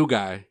tattoo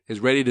guy, is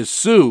ready to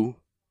sue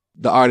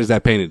the artist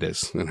that painted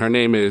this. And her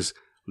name is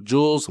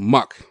Jules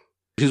Muck.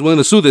 She's willing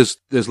to sue this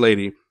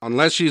lady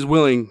unless she's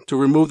willing to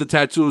remove the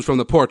tattoos from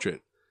the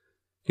portrait.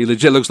 He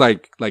legit looks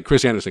like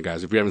Chris Anderson,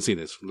 guys, if you haven't seen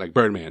this, like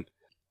Birdman.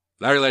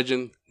 Larry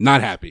Legend,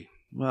 not happy.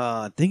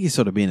 Well, I think he's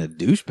sort of being a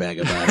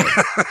douchebag about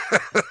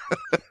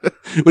it.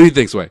 What do you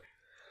think, Sway?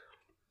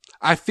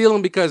 I feel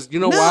him because you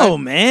know why? No,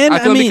 man. I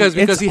feel him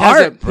because he has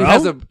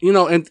a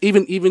bro. And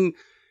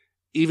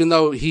even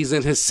though he's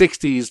in his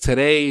 60s,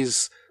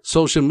 today's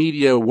social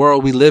media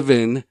world we live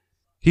in,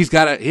 he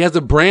has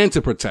a brand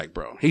to protect,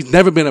 bro. He's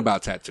never been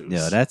about tattoos.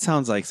 Yo, that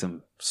sounds like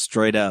some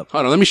straight up.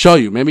 Hold on, let me show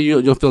you. Maybe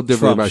you'll feel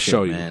different if I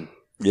show you. Man.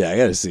 Yeah, I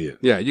got to see it.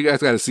 Yeah, you guys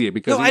got to see it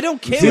because I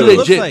don't care what it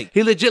looks like.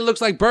 He legit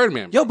looks like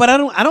Birdman. Bro. Yo, but I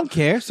don't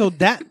care. So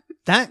that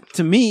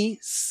to me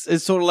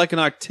is sort of like an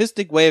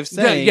artistic way of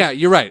saying. Yeah,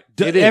 you're right.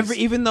 It is.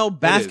 Even though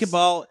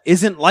basketball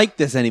isn't like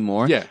this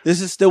anymore. Yeah. This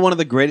is still one of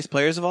the greatest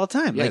players of all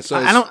time. Yeah, like so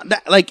I don't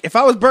if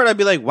I was Bird, I'd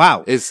be like,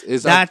 wow,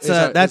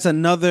 that's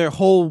another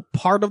whole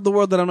part of the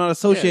world that I'm not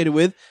associated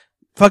with.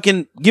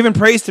 Fucking giving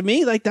praise to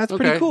me, like that's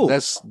pretty cool.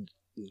 That's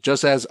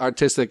just as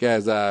artistic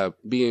as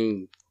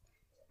being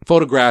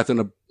photographed in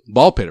a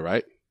ball pit,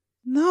 right?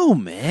 No,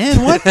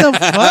 man. What the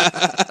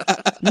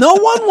fuck? No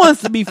one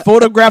wants to be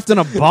photographed in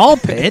a ball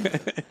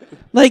pit.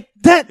 Like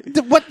that.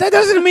 What? That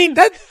doesn't mean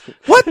that.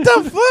 What the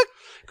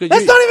fuck?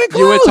 That's not even close.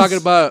 You were talking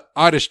about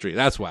artistry.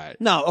 That's why.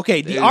 No,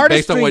 okay. The Based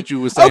artistry. on what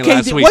you were saying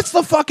last week. What's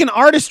the fucking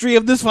artistry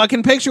of this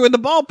fucking picture in the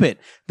ball pit?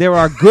 There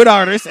are good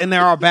artists and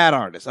there are bad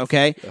artists.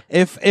 Okay.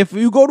 If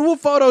you go to a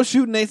photo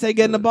shoot and they say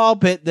get in the ball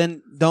pit,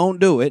 then don't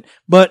do it.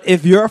 But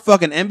if you're a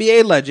fucking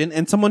NBA legend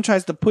and someone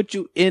tries to put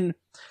you in,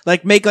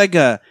 like, make like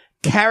a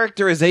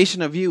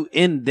characterization of you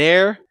in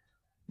their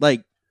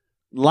like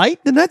light,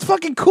 then that's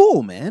fucking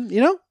cool, man.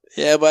 You know?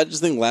 Yeah, but I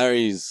just think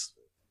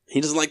he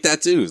doesn't like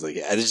tattoos. Like,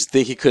 I just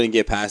think he couldn't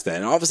get past that.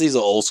 And obviously he's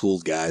an old school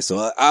guy,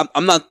 so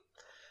I'm not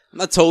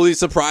totally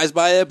surprised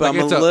by it, but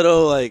like I'm a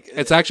little like.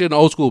 It's actually an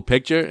old school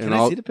picture. Can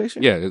I see the picture?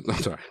 Yeah,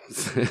 I'm sorry.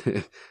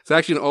 It's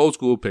actually an old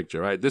school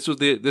picture, right? This is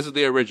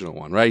the original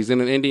one, right? He's in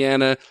an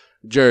Indiana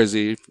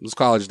jersey, his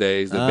college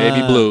days, the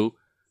baby blue.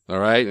 All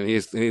right, and he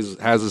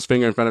has his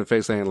finger in front of his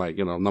face saying like,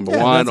 number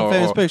Yeah, one that's a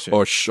famous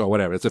picture. or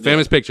whatever. It's a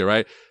famous picture,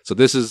 right? So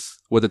this is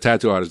what the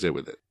tattoo artist did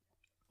with it.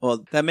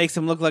 Well, that makes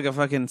him look like a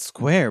fucking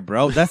square,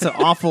 bro. That's an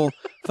awful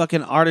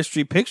fucking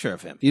artistry picture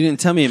of him. You didn't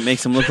tell me it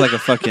makes him look like a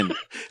fucking...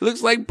 It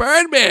looks like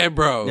Birdman,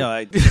 bro.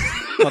 Yo,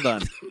 hold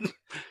on.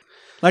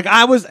 Like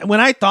when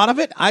I thought of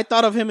it, I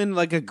thought of him in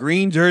like a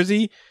green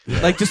jersey,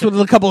 like just with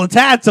a couple of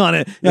tats on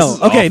it. No,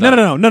 okay,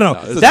 no.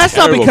 That's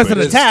not because of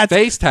the tats.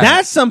 Face tats.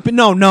 That's something.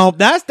 No,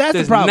 that's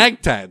the problem.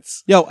 Neck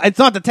tats. Yo, it's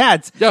not the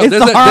tats. Yo, it's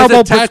the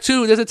horrible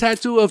tattoo. There's a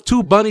tattoo of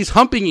two bunnies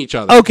humping each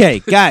other. Okay,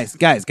 guys.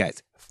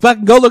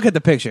 Fucking go look at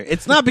the picture.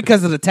 It's not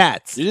because of the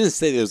tats. You didn't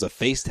say there was a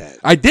face tat.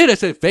 I did. I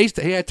said face.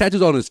 He had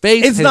tattoos on his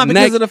face. It's not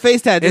because of the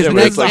face tat. It's neck,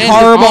 because like a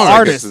horrible his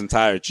artist. His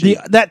entire cheek.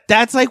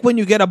 That's like when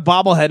you get a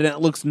bobblehead and it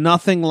looks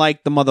nothing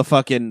like the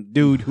motherfucking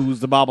dude who's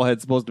the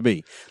bobblehead supposed to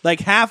be. Like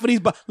half of these.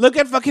 Look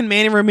at fucking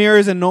Manny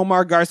Ramirez and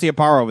Nomar Garcia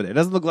Parra over there. It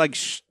doesn't look like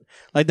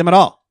them at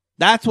all.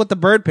 That's what the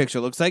bird picture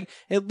looks like.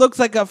 It looks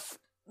like a.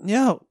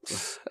 Yo.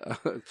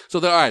 So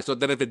all right. So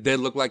then, if it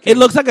did look like him, it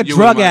looks like a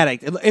drug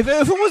addict. If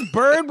it was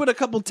Bird with a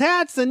couple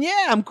tats, then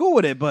yeah, I'm cool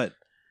with it. But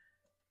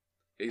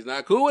he's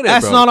not cool with it.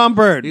 That's bro. not on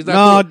Bird. He's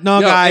not cool.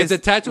 No, guys. If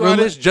the tattoo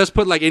artist just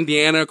put like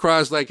Indiana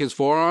across like his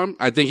forearm,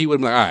 I think he would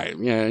be like, all right,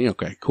 yeah,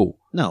 okay, cool.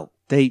 No,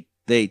 they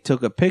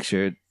took a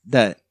picture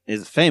that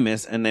is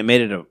famous and they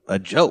made it a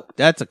joke.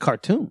 That's a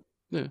cartoon.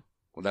 Yeah.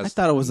 Well, I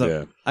thought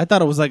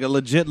it was like a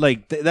legit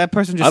that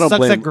person just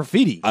sucks at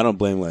graffiti. I don't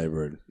blame Larry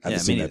Bird. I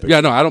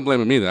don't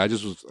blame him either. I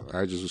just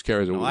was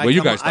curious.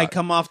 You guys thought. I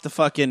come off the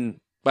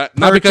fucking but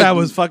not because I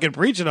was fucking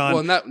preaching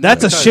on. Well,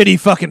 that's a shitty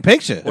fucking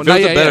picture. If it was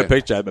a better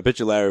picture, I bet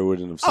you Larry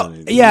wouldn't have said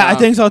anything. Yeah, I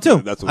think so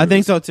too. I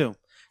think so too.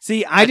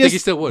 See, I think he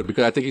still would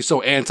because I think he's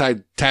so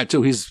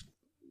anti-tattoo. He's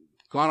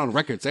gone on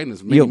record saying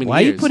this.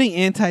 Why are you putting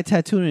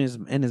anti-tattoo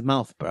in his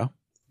mouth, bro?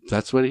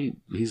 That's what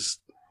he's.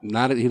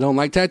 Not he don't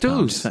like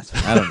tattoos.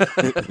 I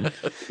don't know.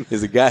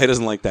 He's a guy who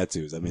doesn't like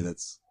tattoos. I mean,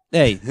 that's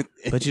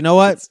but you know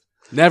what?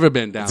 Never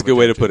been down. That's a good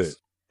way to put it.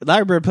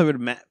 Larry Bird played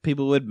with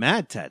people with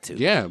mad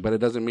tattoos. Yeah, but it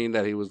doesn't mean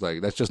that he was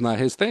like that's just not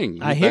his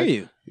thing. I hear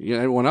you.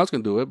 Everyone else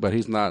can do it, but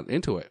he's not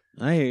into it.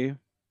 I hear you.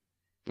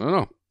 I don't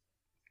know.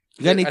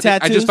 You got any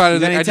tattoos? I just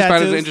find it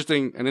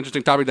an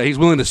interesting topic that he's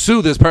willing to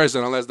sue this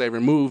person unless they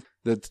remove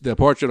the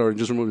portrait or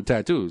just remove the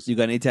tattoos. You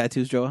got any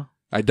tattoos, Joel?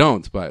 I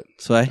don't, but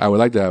Sway? I would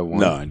like to have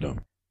one. No, I don't.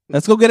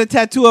 Let's go get a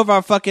tattoo of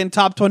our fucking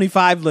top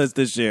 25 list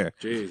this year.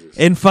 Jesus.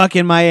 In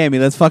fucking Miami.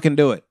 Let's fucking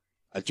do it.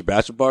 At your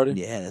bachelor party?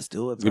 Yeah, let's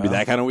do it, It's going to be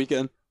that kind of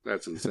weekend?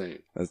 That's insane.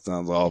 That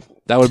sounds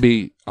awful. That would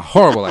be a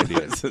horrible idea.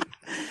 It's a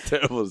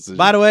terrible decision.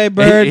 By the way,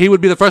 Bird. He would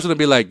be the first one to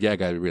be like, yeah,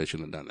 guys, we really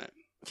shouldn't have done that.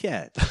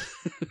 Yeah.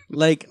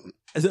 Like,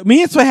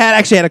 me and Sway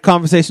actually had a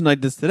conversation like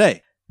this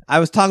today.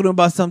 I was talking to him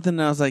about something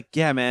and I was like,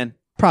 yeah, man,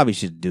 probably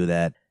should do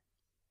that.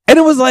 And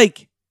it was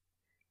like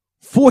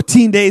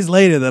 14 days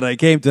later that I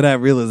came to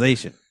that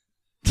realization.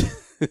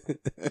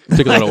 It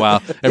took a little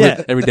while.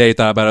 Every day you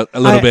thought about it a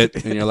little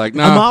bit, and you're like,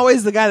 no. I'm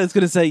always the guy that's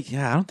going to say,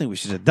 yeah, I don't think we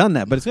should have done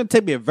that, but it's going to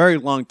take me a very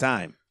long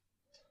time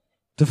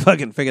to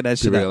fucking figure that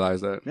shit out. To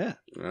realize that? Yeah.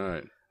 All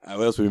right.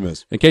 What else we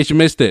missed? In case you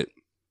missed it,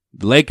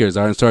 the Lakers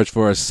are in search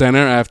for a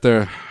center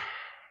after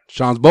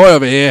Sean's boy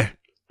over here,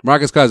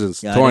 Marcus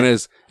Cousins, torn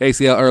his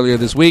ACL earlier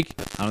this week.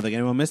 I don't think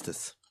anyone missed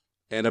this.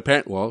 And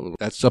well,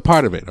 that's a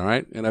part of it, all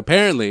right? And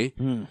apparently,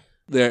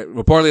 they're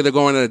going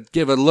to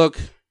give a look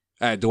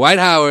at Dwight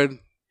Howard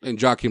and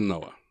Joakim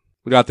Noah.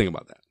 What do y'all think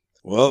about that?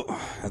 Well,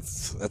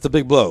 that's a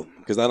big blow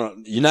because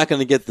you're not going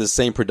to get the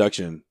same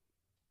production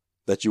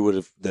that you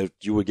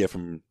would get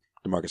from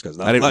DeMarcus Cousins.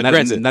 Not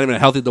even a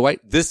healthy Dwight.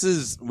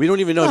 We don't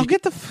even know.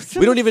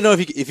 We don't even know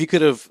if he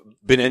could have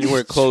been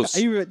anywhere close. Are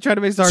you trying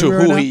to make to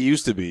who he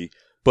used to be?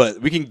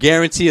 But we can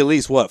guarantee at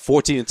least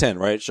 14-10,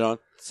 right, Sean?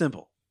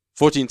 Simple.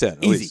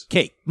 14-10. Easy.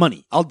 Cake.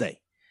 Money. All day.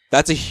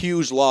 That's a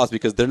huge loss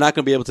because they're not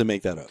going to be able to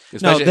make that up.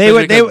 Especially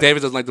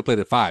Davis doesn't like to play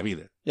the 5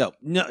 either. Yo,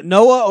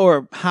 Noah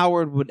or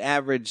Howard would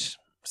average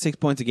 6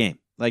 points a game.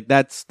 Like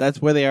that's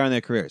where they are in their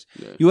careers.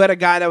 Yeah. You had a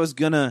guy that was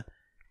gonna,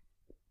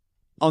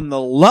 on the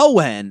low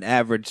end,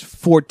 average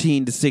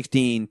 14 to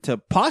 16 to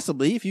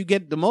possibly, if you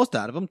get the most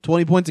out of him,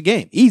 20 points a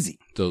game, easy.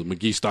 So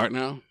McGee start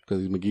now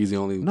because McGee's the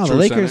only. No, the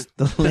Lakers.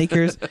 Center?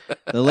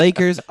 The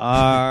Lakers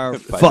are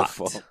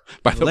fucked.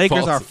 The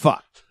Lakers are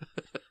fucked.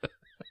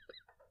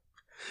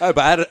 All right,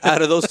 but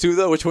out of those two,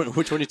 though, which one are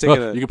you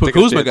taking? You can put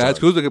Kuzma, guys.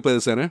 Kuzma can play the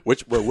center.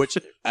 Which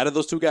out of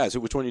those two guys,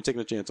 which one are you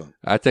taking a chance on?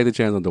 I take the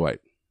chance on Dwight.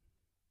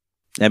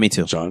 Yeah, me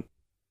too. Sean?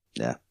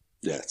 Yeah.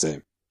 Yeah,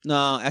 same.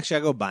 No, actually, I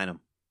go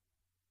Bynum.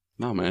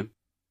 No, man.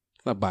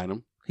 It's not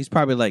Bynum. He's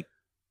probably like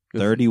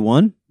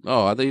 31.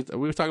 Oh, I think we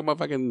were talking about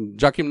fucking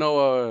Joakim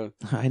Noah.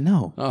 I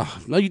know.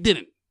 Oh, no, you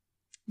didn't.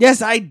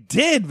 Yes, I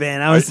did,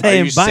 man. I was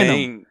saying Bynum.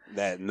 Saying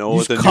that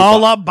Noah's you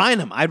call up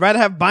Bynum. I'd rather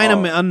have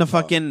Bynum on the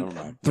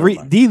fucking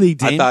D-League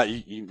team. I thought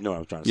you know what I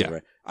was trying to say,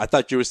 right? I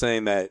thought you were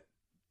saying that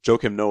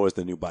Joakim Noah is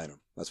the new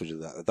Bynum. That's what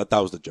you thought. I thought that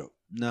was the joke.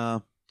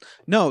 No.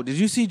 Did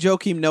you see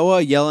Joakim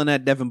Noah yelling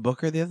at Devin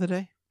Booker the other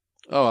day?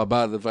 Oh,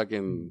 about the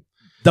fucking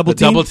double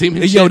team.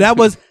 And yo, that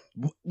was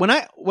when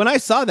I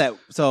saw that,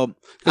 so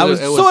I was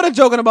sort of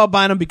joking about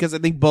buying them because I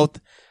think both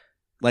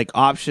like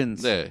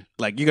options,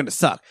 like you're gonna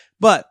suck.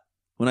 But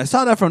when I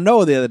saw that from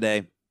Noah the other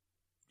day,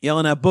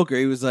 yelling at Booker,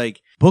 he was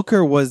like,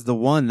 Booker was the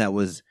one that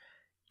was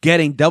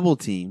getting double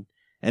teamed,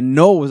 and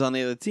Noah was on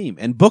the other team,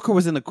 and Booker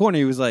was in the corner.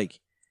 He's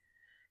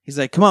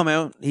like, come on,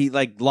 man. He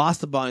like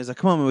lost the ball. He's like,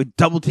 come on, man. We're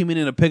double teaming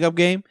in a pickup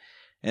game,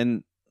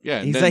 and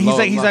he's like,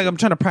 I'm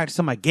trying to practice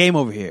on my game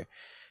over here.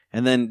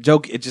 And then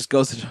it just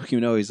goes to joke,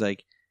 he's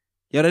like,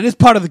 yo, that is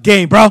part of the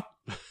game, bro.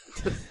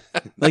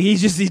 Like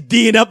he's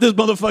D'ing up this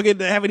motherfucker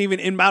that haven't even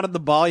inbounded the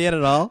ball yet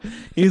at all.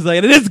 He's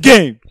like, it is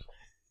game.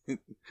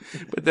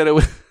 But then it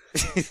was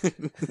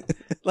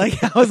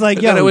like I was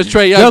like, yo, it was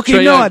Trae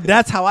Young.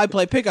 That's how I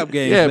play pickup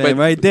games, man,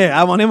 right there.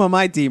 I want him on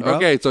my team, bro.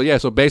 Okay,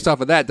 so based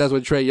off of that, that's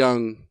what Trae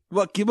Young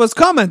was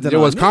commenting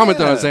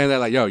on saying that,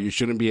 like, yo, you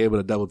shouldn't be able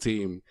to double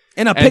team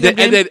in a pickup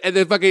game. And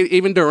then fucking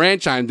even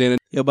Durant chimed in.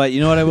 Yo, but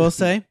you know what I will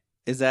say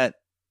is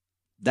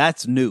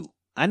that's new.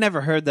 I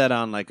never heard that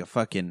on like a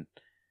fucking,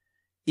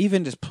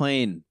 even just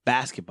playing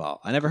basketball.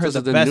 I never heard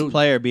the best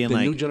player being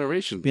like, new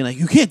generation being like,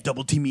 you can't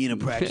double team me in a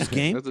practice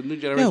game. That's a new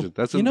generation.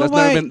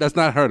 Yo, that's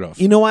not heard of.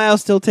 You know why I'll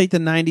still take the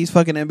 90s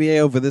fucking NBA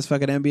over this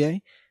fucking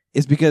NBA?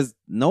 It's because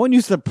no one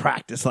used to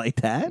practice like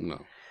that.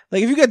 No.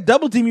 Like if you got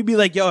double team, you'd be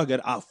like, yo, I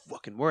got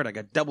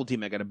double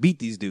team. I got to beat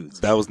these dudes.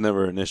 That was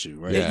never an issue,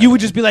 right? Yeah. You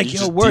would just be like,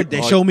 yo,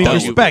 they show me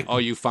respect.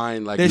 You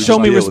find like they show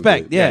me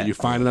respect. Yeah. You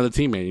find another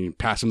teammate and you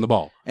pass him the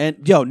ball.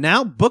 And yo,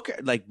 now Booker,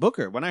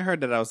 when I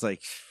heard that, I was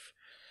like,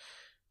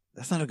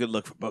 that's not a good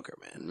look for Booker,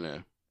 man. Yeah.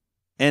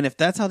 And if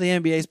that's how the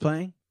NBA is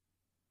playing,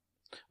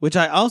 which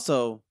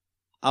I'll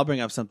bring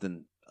up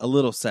something a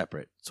little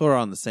separate, sort of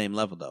on the same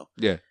level though.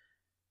 Yeah.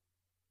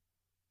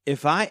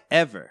 If I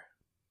ever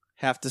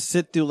have to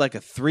sit through like a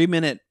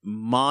 3-minute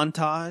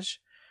montage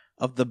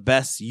of the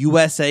best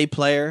USA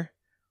player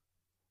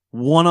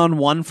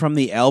 1-on-1 from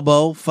the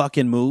elbow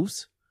fucking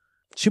moves,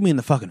 shoot me in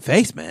the fucking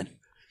face, man.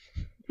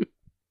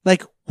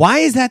 Like, why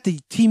is that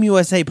the Team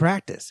USA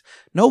practice?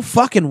 No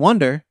fucking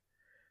wonder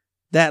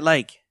that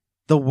like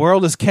the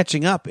world is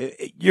catching up.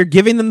 You're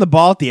giving them the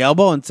ball at the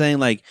elbow and saying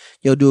like,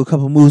 yo, do a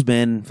couple moves,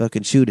 man, and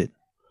fucking shoot it.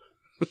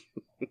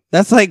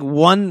 That's like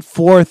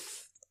 1/4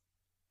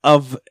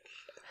 of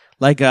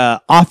like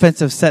a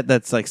offensive set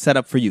that's like set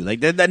up for you. Like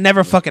that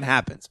never fucking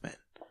happens, man.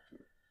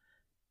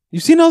 You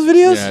seen those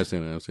videos? Yeah, I've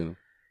seen them.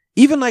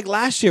 Even like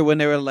last year when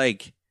they were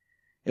like,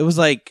 it was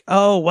like,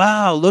 oh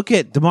wow, look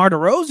at DeMar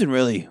DeRozan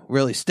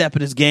really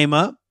stepping his game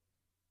up.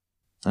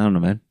 I don't know,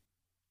 man.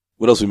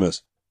 What else we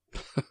miss?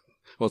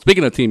 Well,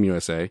 speaking of Team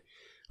USA,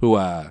 who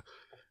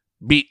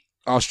beat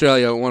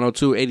Australia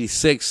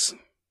 102-86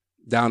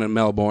 down in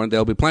Melbourne,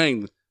 they'll be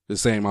playing the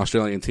same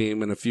Australian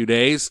team in a few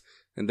days,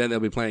 and then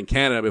they'll be playing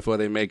Canada before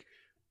they make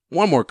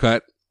one more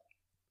cut,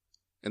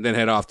 and then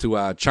head off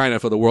to China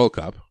for the World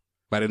Cup.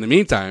 But in the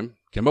meantime,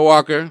 Kemba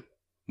Walker,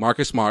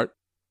 Marcus Smart,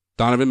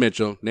 Donovan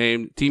Mitchell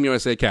named Team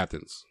USA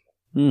captains.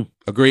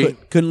 Agree?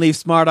 Couldn't leave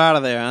Smart out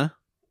of there, huh?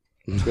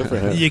 Good for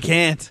him. You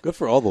can't. Good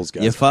for all those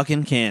guys. You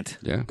fucking can't.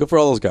 Yeah. Good for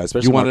all those guys,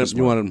 especially you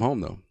wanted him home,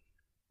 though.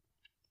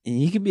 And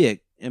he could be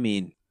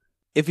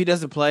if he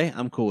doesn't play,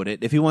 I'm cool with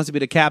it. If he wants to be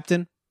the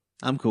captain,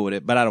 I'm cool with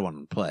it, but I don't want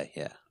him to play.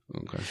 Yeah.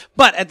 Okay.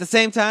 But at the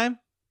same time,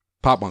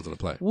 Pop wants him to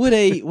play. Would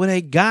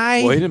a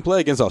guy? Well, he didn't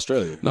play against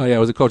Australia. No, yeah, it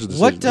was a coach's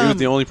decision. He was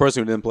the only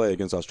person who didn't play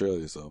against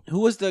Australia. So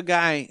who was the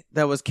guy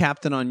that was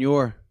captain on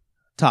your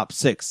top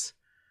 6?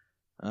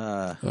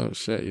 Oh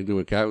shit!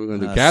 We're gonna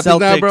do captain Celtics,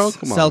 now, bro.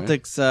 Come on,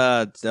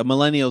 Celtics, the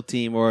millennial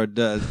team, or what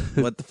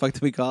the fuck do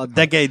we call it?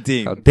 Decade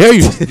team. How dare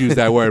you use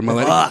that word,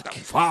 millennial?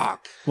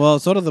 Fuck. Well,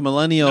 sort of the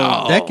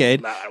millennial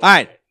decade. All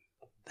right.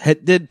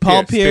 Did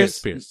Paul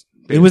Pierce?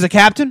 He was a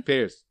captain.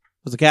 Pierce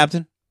was a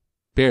captain.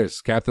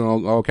 Pierce, captain,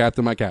 all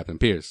captain, my captain,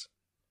 Pierce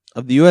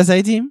of the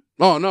USA team.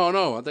 Oh no!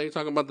 I thought you were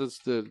talking about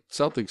the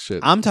Celtics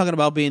shit. I'm talking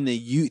about being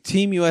the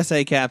Team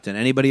USA captain.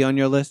 Anybody on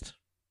your list?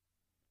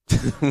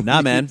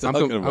 Nah, man.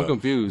 I'm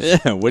confused.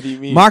 Yeah, what do you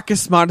mean?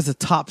 Marcus Smart is a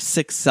top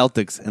 6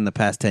 Celtics in the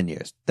past 10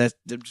 years. I'm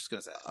just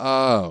gonna say.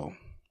 Oh,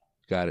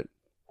 got it.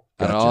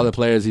 Out of all the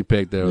players he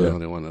picked, they're the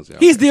only one that's.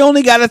 He's the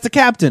only guy that's the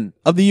captain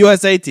of the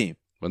USA team,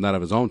 but not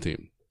of his own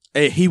team.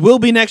 He will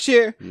be next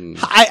year.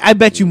 I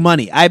bet you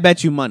money.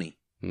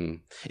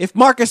 If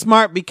Marcus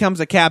Smart becomes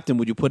a captain,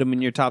 would you put him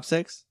in your top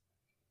 6?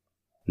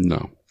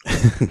 No.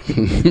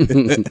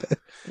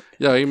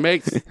 Yo, he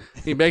makes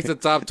the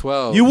top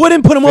 12. You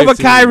wouldn't put him 15,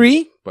 over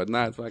Kyrie, but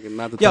not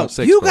the top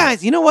 6. You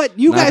guys, you know what?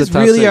 You guys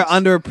really are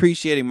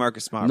underappreciating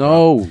Marcus Smart.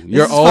 No,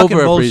 you're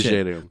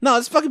overappreciating him. No,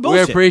 it's fucking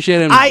bullshit. We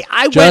appreciate him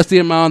just the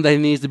amount that he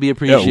needs to be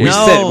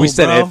appreciated. We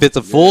said if it's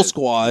a full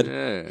squad,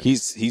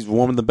 he's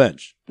warming the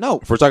bench. No,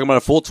 if we're talking about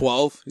a full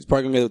 12, he's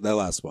probably gonna get that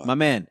last spot. My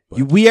man,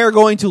 we are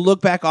going to look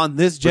back on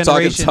this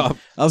generation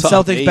of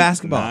Celtics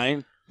basketball.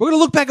 9. We're going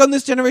to look back on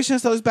this generation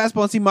of Celtics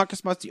basketball and see Marcus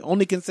Smart's the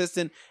only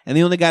consistent and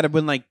the only guy to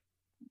win like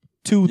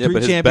 2-3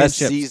 championships. Best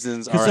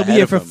seasons are he'll be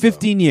here for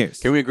 15 years.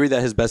 Can we agree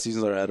that his best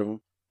seasons are ahead of him?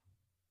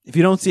 If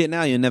you don't see it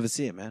now, you'll never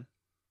see it, man.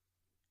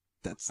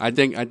 I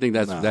think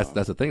that's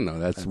the thing though.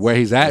 That's where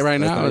he's at right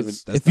now.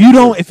 If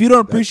you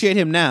don't appreciate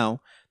him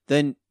now,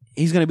 then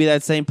he's going to be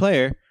that same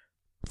player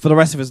for the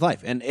rest of his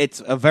life, and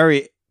it's a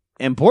very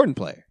important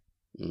player.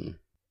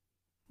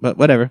 But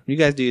whatever, you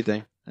guys do your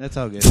thing. That's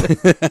all good.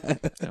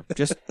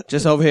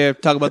 just over here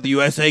talking about the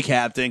USA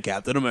Captain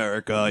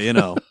America.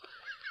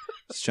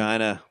 Just trying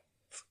to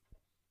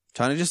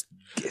just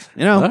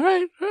all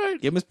right,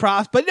 give him his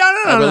props. But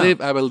no.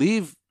 I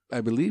believe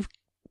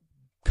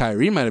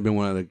Kyrie might have been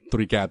one of the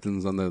 3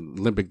 captains on the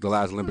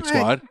last Olympic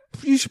squad.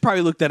 You should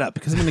probably look that up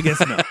because I'm gonna guess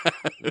no.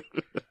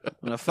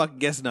 I'm gonna fucking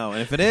guess no,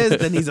 and if it is,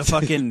 then he's a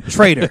fucking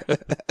traitor.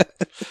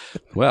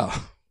 Well,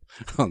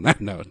 on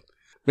that note,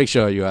 make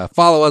sure you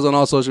follow us on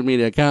all social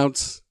media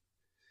accounts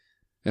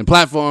and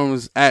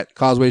platforms at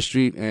Causeway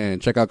Street,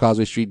 and check out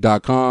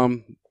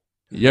causewaystreet.com.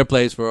 Your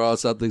place for all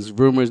Celtics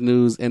rumors,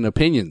 news, and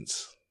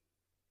opinions.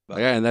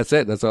 Yeah, and that's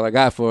it. That's all I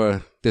got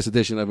for this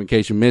edition of In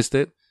Case You Missed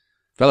It.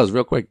 Fellas,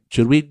 real quick,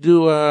 should we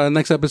do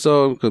next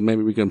episode? Because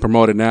maybe we can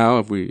promote it now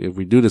if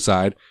we do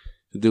decide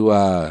to do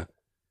a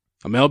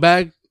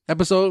mailbag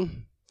episode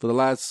for the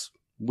last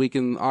week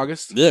in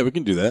August. Yeah, we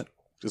can do that.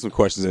 Get some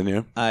questions in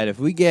here. All right, if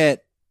we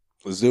get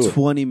let's do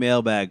 20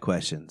 mailbag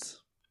questions.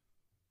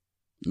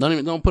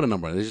 Don't put a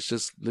number on it. Let's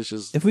just.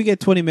 If we get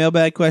 20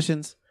 mailbag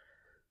questions,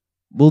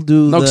 we'll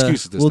do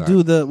excuses this time.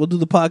 We'll do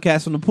the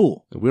podcast from the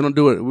pool. If we don't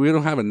do it, we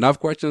don't have enough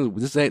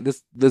questions.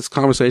 This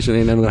conversation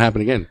ain't never gonna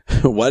happen again.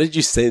 Why did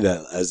you say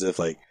that as if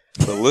like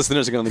the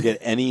listeners are gonna get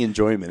any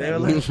enjoyment? They're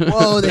like,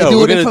 whoa,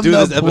 we're gonna do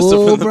this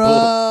episode from the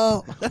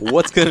pool.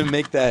 What's gonna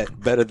make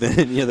that better than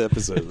any other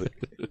episode?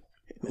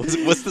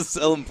 What's the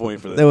selling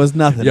point for that? There was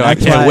nothing. Yo, I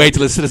can't wait to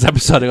listen to this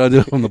episode. I'm gonna do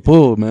it from the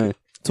pool, man.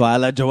 That's why I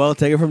let Joel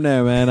take it from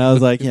there, man. I was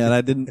like, yeah,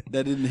 that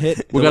didn't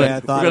hit. We're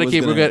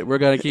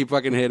gonna keep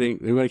fucking hitting.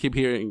 We're gonna keep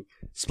hearing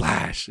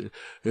splash.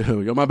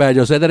 Yo, my bad,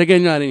 Joe. Say that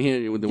again. I didn't hear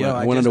you.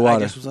 I went underwater. I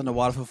just was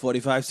underwater for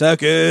 45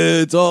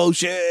 seconds. Oh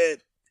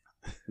shit.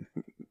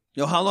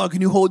 Yo, how long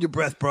can you hold your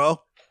breath,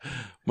 bro?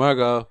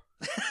 Margo.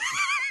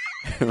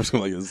 I'm just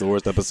gonna this is the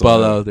worst episode.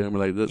 Ball out there. I'm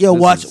like, yo,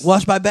 watch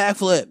my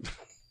backflip.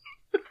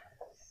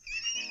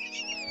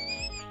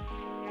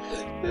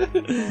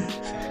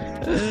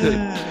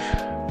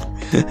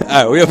 All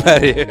right, we up out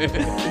of here.